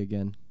Loki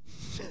again.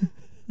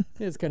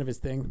 It's kind of his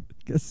thing.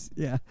 Guess,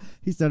 yeah.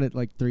 He's done it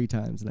like 3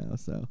 times now,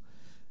 so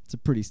it's a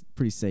pretty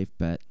safe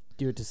bet.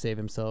 Do it to save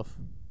himself.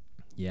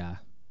 Yeah,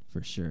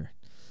 for sure.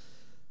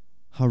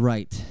 All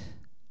right.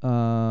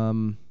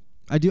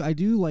 I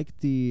do like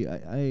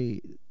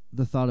the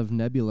thought of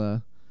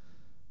Nebula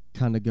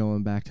kind of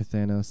going back to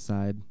Thanos'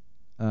 side,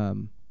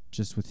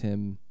 just with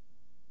him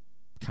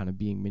kind of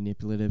being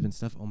manipulative and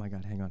stuff. Oh my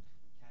God, hang on.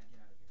 Cat, get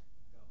out of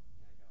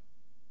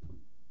here.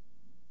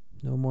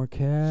 Go. No more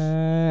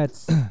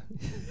cats.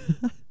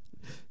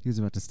 He was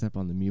about to step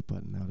on the mute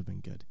button. That would have been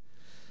good.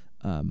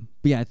 But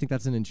yeah, I think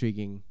that's an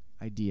intriguing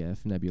idea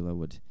if Nebula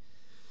would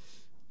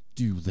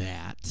do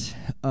that.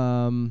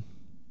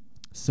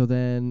 So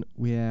then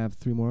we have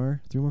three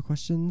more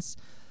questions.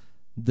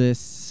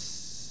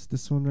 This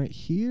one right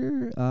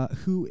here.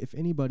 Who, if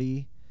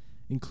anybody,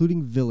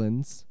 including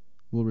villains,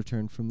 will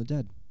return from the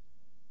dead?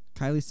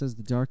 Kylie says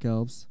the Dark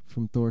Elves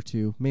from Thor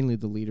 2, mainly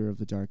the leader of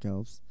the Dark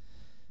Elves.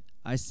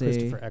 I say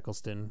Christopher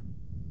Eccleston.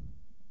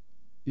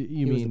 You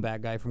He mean was the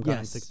bad guy from Gone in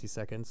yes. 60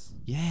 Seconds.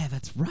 Yeah,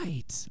 that's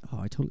right. Oh,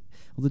 I totally.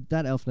 Well,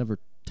 that elf never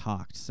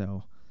talked,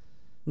 so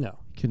No.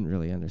 couldn't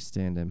really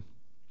understand him.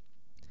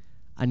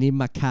 I need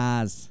my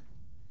cars.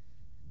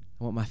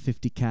 I want my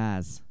 50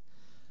 cars.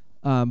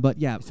 But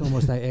yeah. It's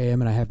almost 8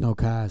 a.m. and I have no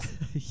cars.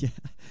 Yeah.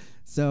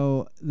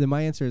 So then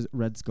my answer is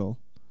Red Skull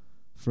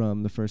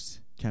from the first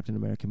Captain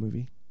America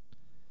movie.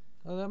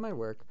 Oh, that might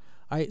work.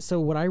 So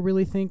what I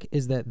really think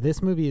is that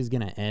this movie is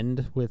going to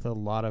end with a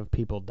lot of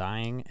people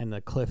dying, and the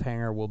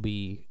cliffhanger will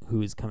be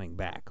who's coming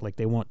back. Like,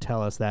 they won't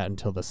tell us that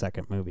until the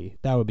second movie.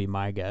 That would be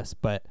my guess.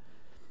 But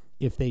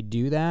if they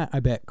do that, I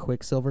bet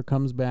Quicksilver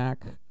comes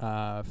back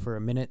for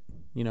a minute,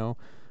 you know.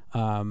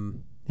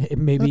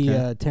 Maybe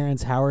Okay.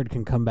 Terrence Howard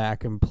can come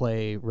back and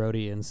play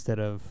Rhodey instead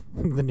of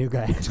the new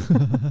guy.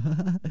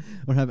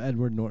 Or have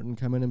Edward Norton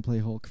come in and play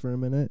Hulk for a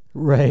minute.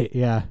 Right,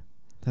 yeah.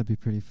 That'd be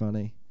pretty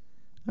funny.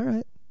 All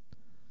right.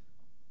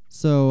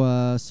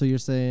 So you're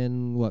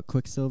saying what,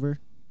 Quicksilver?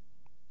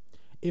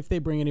 If they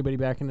bring anybody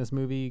back in this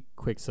movie,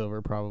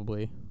 Quicksilver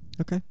probably.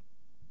 Okay.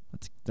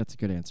 That's a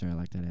good answer. I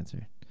like that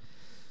answer.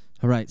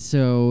 All right,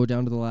 so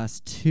down to the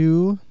last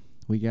two.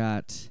 We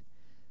got,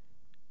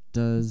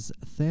 does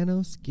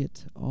Thanos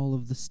get all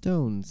of the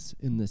stones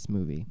in this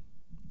movie?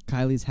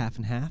 Kylie's half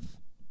and half.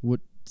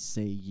 What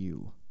say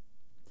you?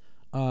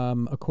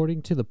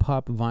 According to the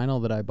pop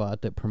vinyl that I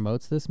bought that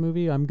promotes this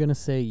movie, I'm going to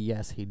say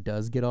yes, he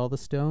does get all the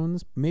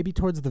stones, maybe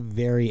towards the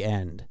very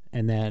end,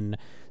 and then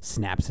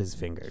snaps his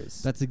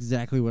fingers. That's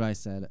exactly what I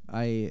said.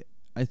 I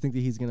think that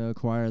he's going to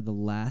acquire the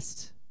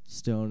last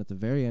stone at the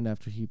very end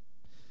after he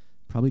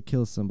probably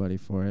kills somebody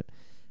for it.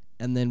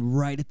 And then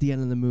right at the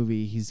end of the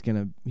movie, he's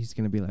gonna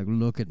be like,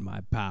 "Look at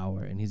my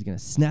power," and he's gonna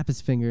snap his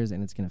fingers,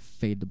 and it's gonna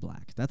fade to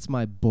black. That's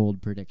my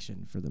bold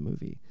prediction for the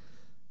movie.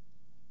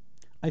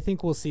 I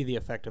think we'll see the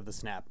effect of the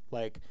snap.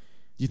 Like,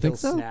 You think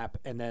he'll so? snap,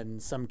 and then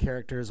some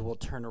characters will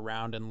turn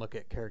around and look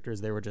at characters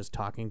they were just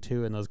talking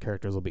to, and those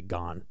characters will be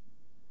gone.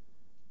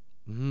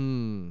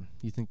 You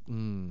think?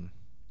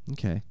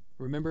 Okay,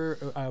 Remember,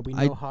 we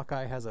I- know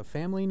Hawkeye has a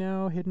family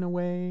now hidden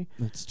away.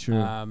 that's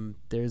true.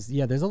 There's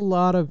a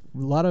lot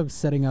of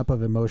setting up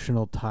of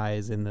emotional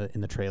ties in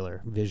the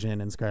trailer.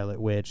 Vision and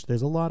Scarlet Witch.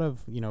 There's a lot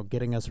of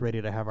getting us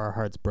ready to have our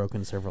hearts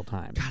broken several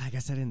times. God, I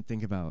guess I didn't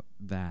think about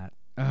that.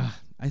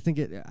 I think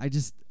it. I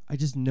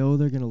just know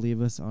they're gonna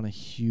leave us on a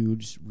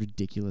huge,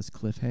 ridiculous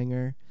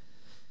cliffhanger,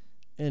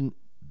 and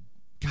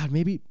God,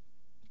 maybe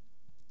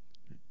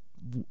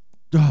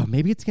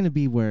it's gonna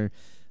be where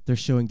they're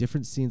showing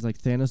different scenes. Like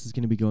Thanos is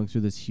gonna be going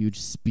through this huge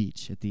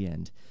speech at the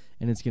end,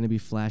 and it's gonna be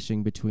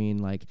flashing between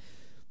like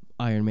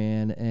Iron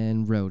Man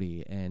and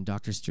Rhodey and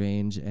Doctor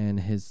Strange and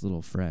his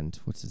little friend.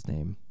 What's his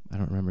name? I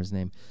don't remember his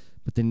name.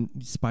 But then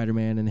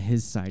Spider-Man and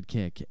his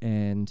sidekick,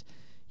 and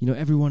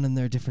everyone and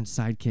their different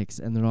sidekicks,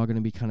 and they're all going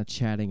to be kind of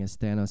chatting as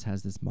Thanos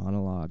has this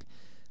monologue.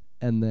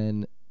 And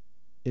then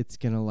it's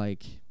going to I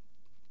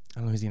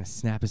don't know, he's going to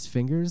snap his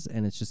fingers,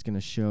 and it's just going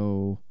to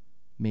show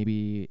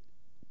maybe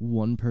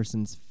one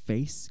person's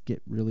face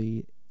get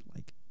really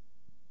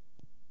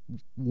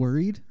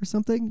worried or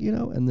something,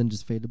 and then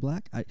just fade to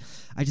black. I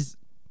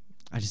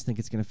just think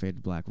it's going to fade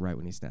to black right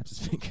when he snaps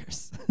his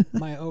fingers.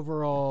 My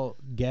overall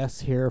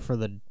guess here for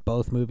the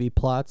both movie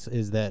plots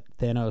is that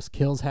Thanos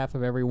kills half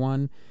of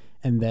everyone,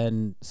 and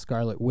then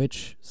Scarlet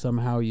Witch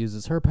somehow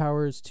uses her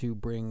powers to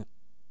bring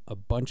a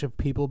bunch of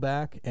people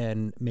back,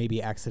 and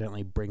maybe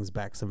accidentally brings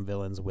back some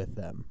villains with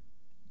them.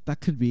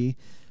 That could be.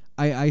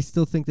 I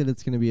still think that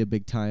it's going to be a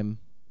big time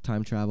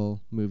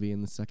travel movie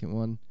in the second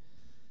one,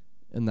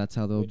 and that's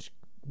how they'll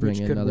bring Which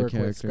in could other work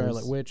characters. with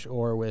Scarlet Witch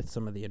or with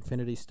some of the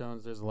Infinity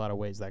Stones. There's a lot of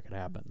ways that could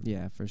happen.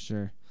 Yeah, for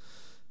sure.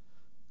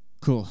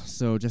 Cool.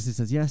 So Jesse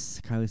says yes,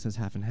 Kylie says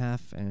half and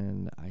half,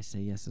 and I say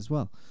yes as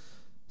well.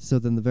 So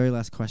then the very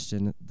last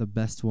question, the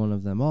best one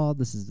of them all,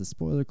 this is the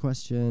spoiler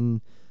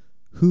question.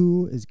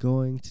 Who is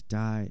going to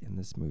die in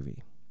this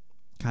movie?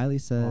 Kylie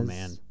says Oh,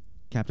 man.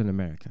 Captain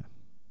America.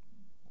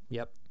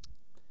 Yep.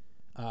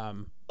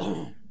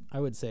 I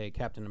would say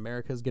Captain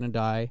America is going to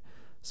die.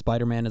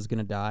 Spider-Man is going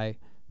to die.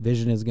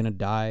 Vision is going to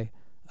die.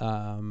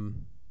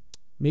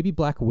 Maybe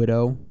Black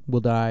Widow will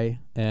die,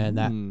 and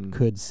that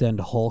could send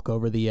Hulk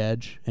over the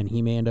edge, and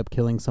he may end up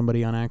killing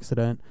somebody on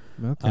accident.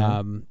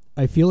 Okay.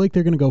 I feel like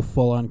they're going to go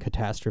full-on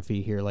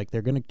catastrophe here. Like,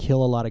 they're going to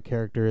kill a lot of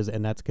characters,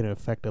 and that's going to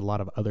affect a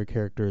lot of other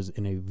characters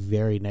in a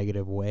very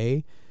negative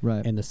way.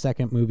 Right. And the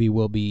second movie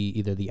will be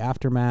either the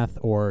aftermath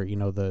or,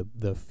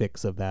 the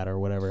fix of that or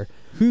whatever.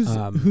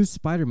 Who's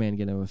Spider-Man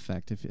going to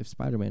affect? If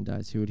Spider-Man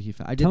dies, who would he?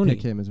 I did Tony.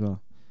 pick him as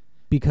well.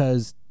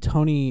 Because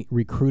Tony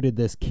recruited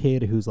this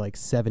kid who's like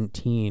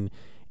 17,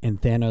 and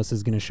Thanos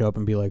is going to show up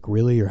and be like,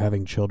 really, you're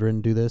having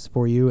children do this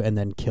for you, and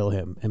then kill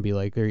him and be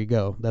like, there you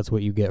go, that's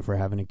what you get for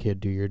having a kid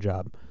do your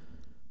job.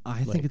 I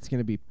Like- think it's going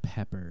to be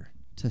Pepper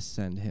to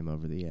send him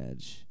over the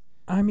edge.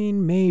 I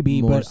mean,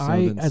 maybe, More but so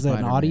I, than as an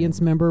Spider-Man.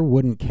 audience member,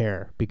 wouldn't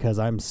care because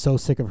I'm so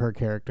sick of her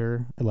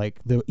character. Like,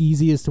 the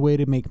easiest way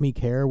to make me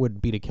care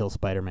would be to kill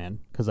Spider-Man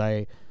because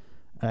I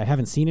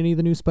haven't seen any of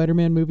the new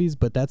Spider-Man movies,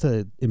 but that's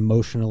a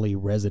emotionally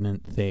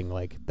resonant thing.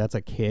 Like, that's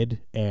a kid,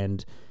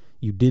 and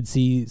you did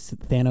see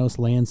Thanos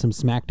laying some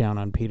smackdown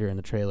on Peter in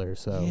the trailer.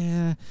 So,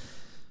 Yeah.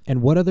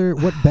 and what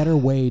better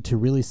way to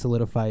really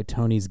solidify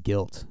Tony's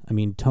guilt? I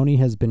mean, Tony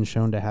has been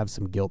shown to have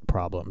some guilt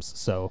problems,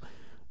 so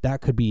that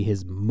could be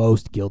his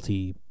most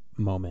guilty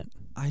moment.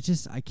 I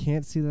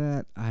can't see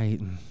that. I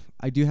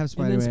do have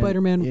Spider-Man. And then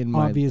Spider-Man in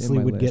obviously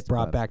my would list, get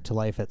brought but back to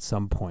life at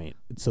some point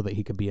so that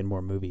he could be in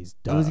more movies.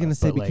 I was gonna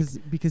say But,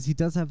 like, because he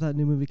does have that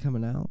new movie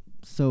coming out,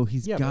 so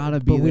he's yeah,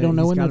 gotta be. but we there. don't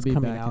know He's when gotta that's be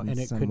coming back out, in and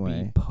it some could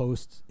way. be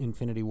post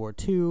Infinity War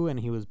 2,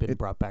 and he was been It-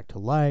 brought back to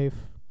life.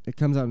 It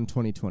comes out in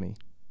 2020,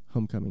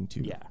 Homecoming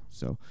 2. Yeah.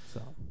 So,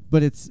 So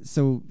but it's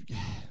so.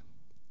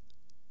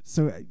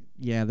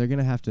 Yeah, they're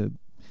gonna have to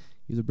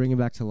either bring him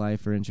back to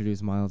life or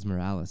introduce Miles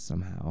Morales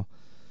somehow.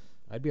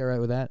 I'd be all right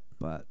with that.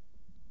 But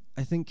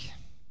I think,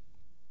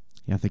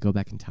 yeah, if they go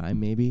back in time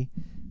maybe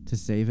to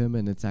save him,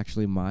 and it's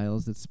actually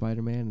Miles that's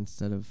Spider-Man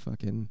instead of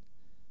fucking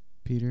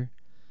Peter,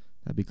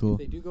 that'd be cool. If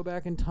they do go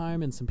back in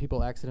time and some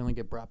people accidentally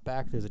get brought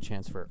back, there's a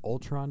chance for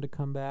Ultron to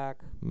come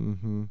back.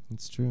 Mm-hmm.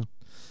 It's true.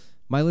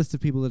 My list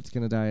of people that's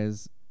gonna die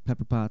is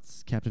Pepper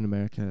Potts, Captain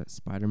America,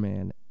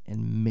 Spider-Man,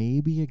 and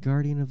maybe a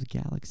Guardian of the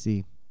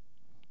Galaxy.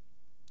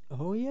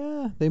 Oh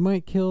yeah, they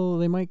might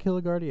kill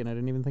a Guardian. I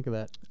didn't even think of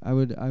that. I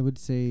would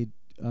say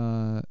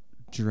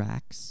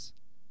Drax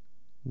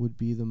would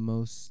be the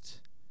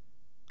most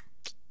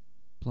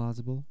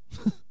plausible.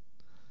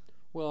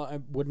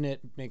 Well, wouldn't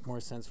it make more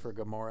sense for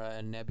Gamora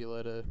and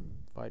Nebula to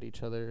fight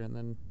each other and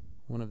then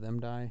one of them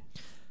die?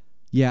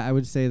 Yeah, I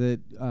would say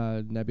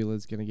that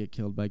Nebula's gonna get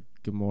killed by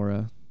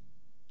Gamora,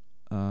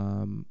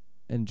 and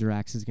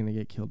Drax is gonna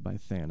get killed by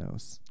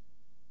Thanos.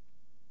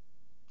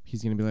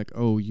 He's gonna be like,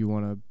 "Oh, you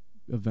want to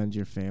avenge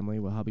your family?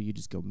 Well, how about you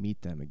just go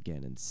meet them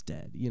again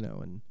instead,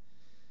 and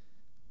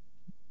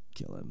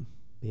kill him."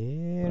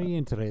 Very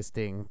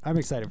interesting. I'm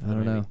excited for I the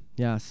don't movie. know.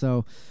 Yeah,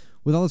 so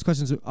with all those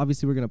questions,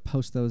 obviously we're gonna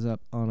post those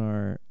up on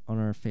our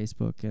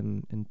Facebook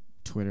and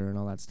Twitter and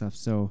all that stuff.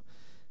 So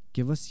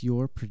give us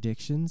your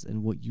predictions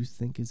and what you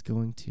think is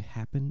going to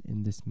happen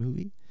in this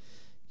movie.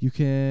 You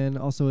can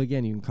also,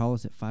 again, you can call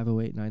us at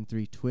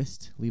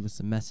 508-93-TWIST. Leave us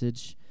a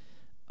message.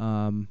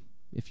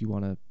 If you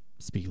want to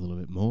speak a little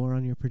bit more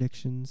on your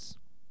predictions,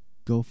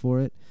 go for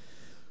it.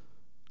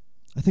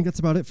 I think that's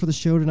about it for the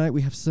show tonight.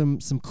 We have some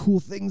cool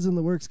things in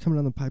the works coming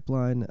down the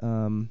pipeline.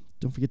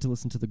 Don't forget to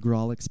listen to the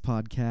Grawlix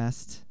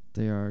podcast.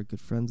 They are good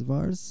friends of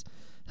ours,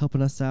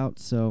 helping us out.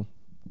 So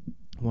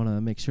I want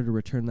to make sure to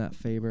return that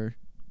favor.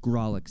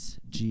 Grawlix,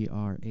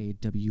 Grawlix.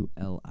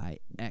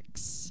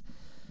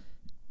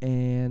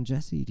 And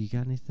Jesse, do you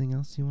got anything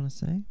else you want to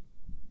say?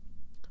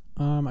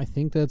 I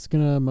think that's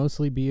gonna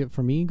mostly be it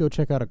for me. Go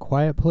check out A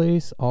Quiet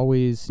Place.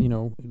 Always,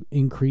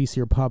 increase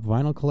your pop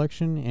vinyl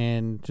collection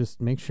and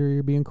just make sure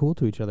you're being cool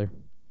to each other.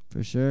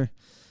 For sure.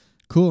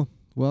 Cool.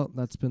 Well,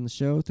 that's been the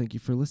show. Thank you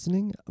for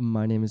listening.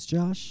 My name is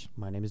Josh,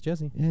 My name is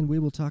Jesse. and we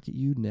will talk at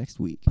you next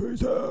week.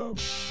 The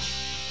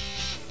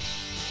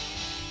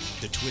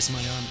Twist My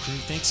Arm crew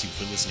thanks you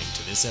for listening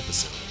to this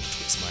episode of the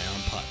Twist My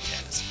Arm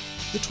podcast.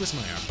 The Twist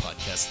My Arm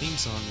podcast theme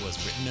song was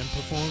written and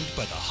performed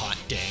by the Hot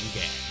Dang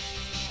Gang.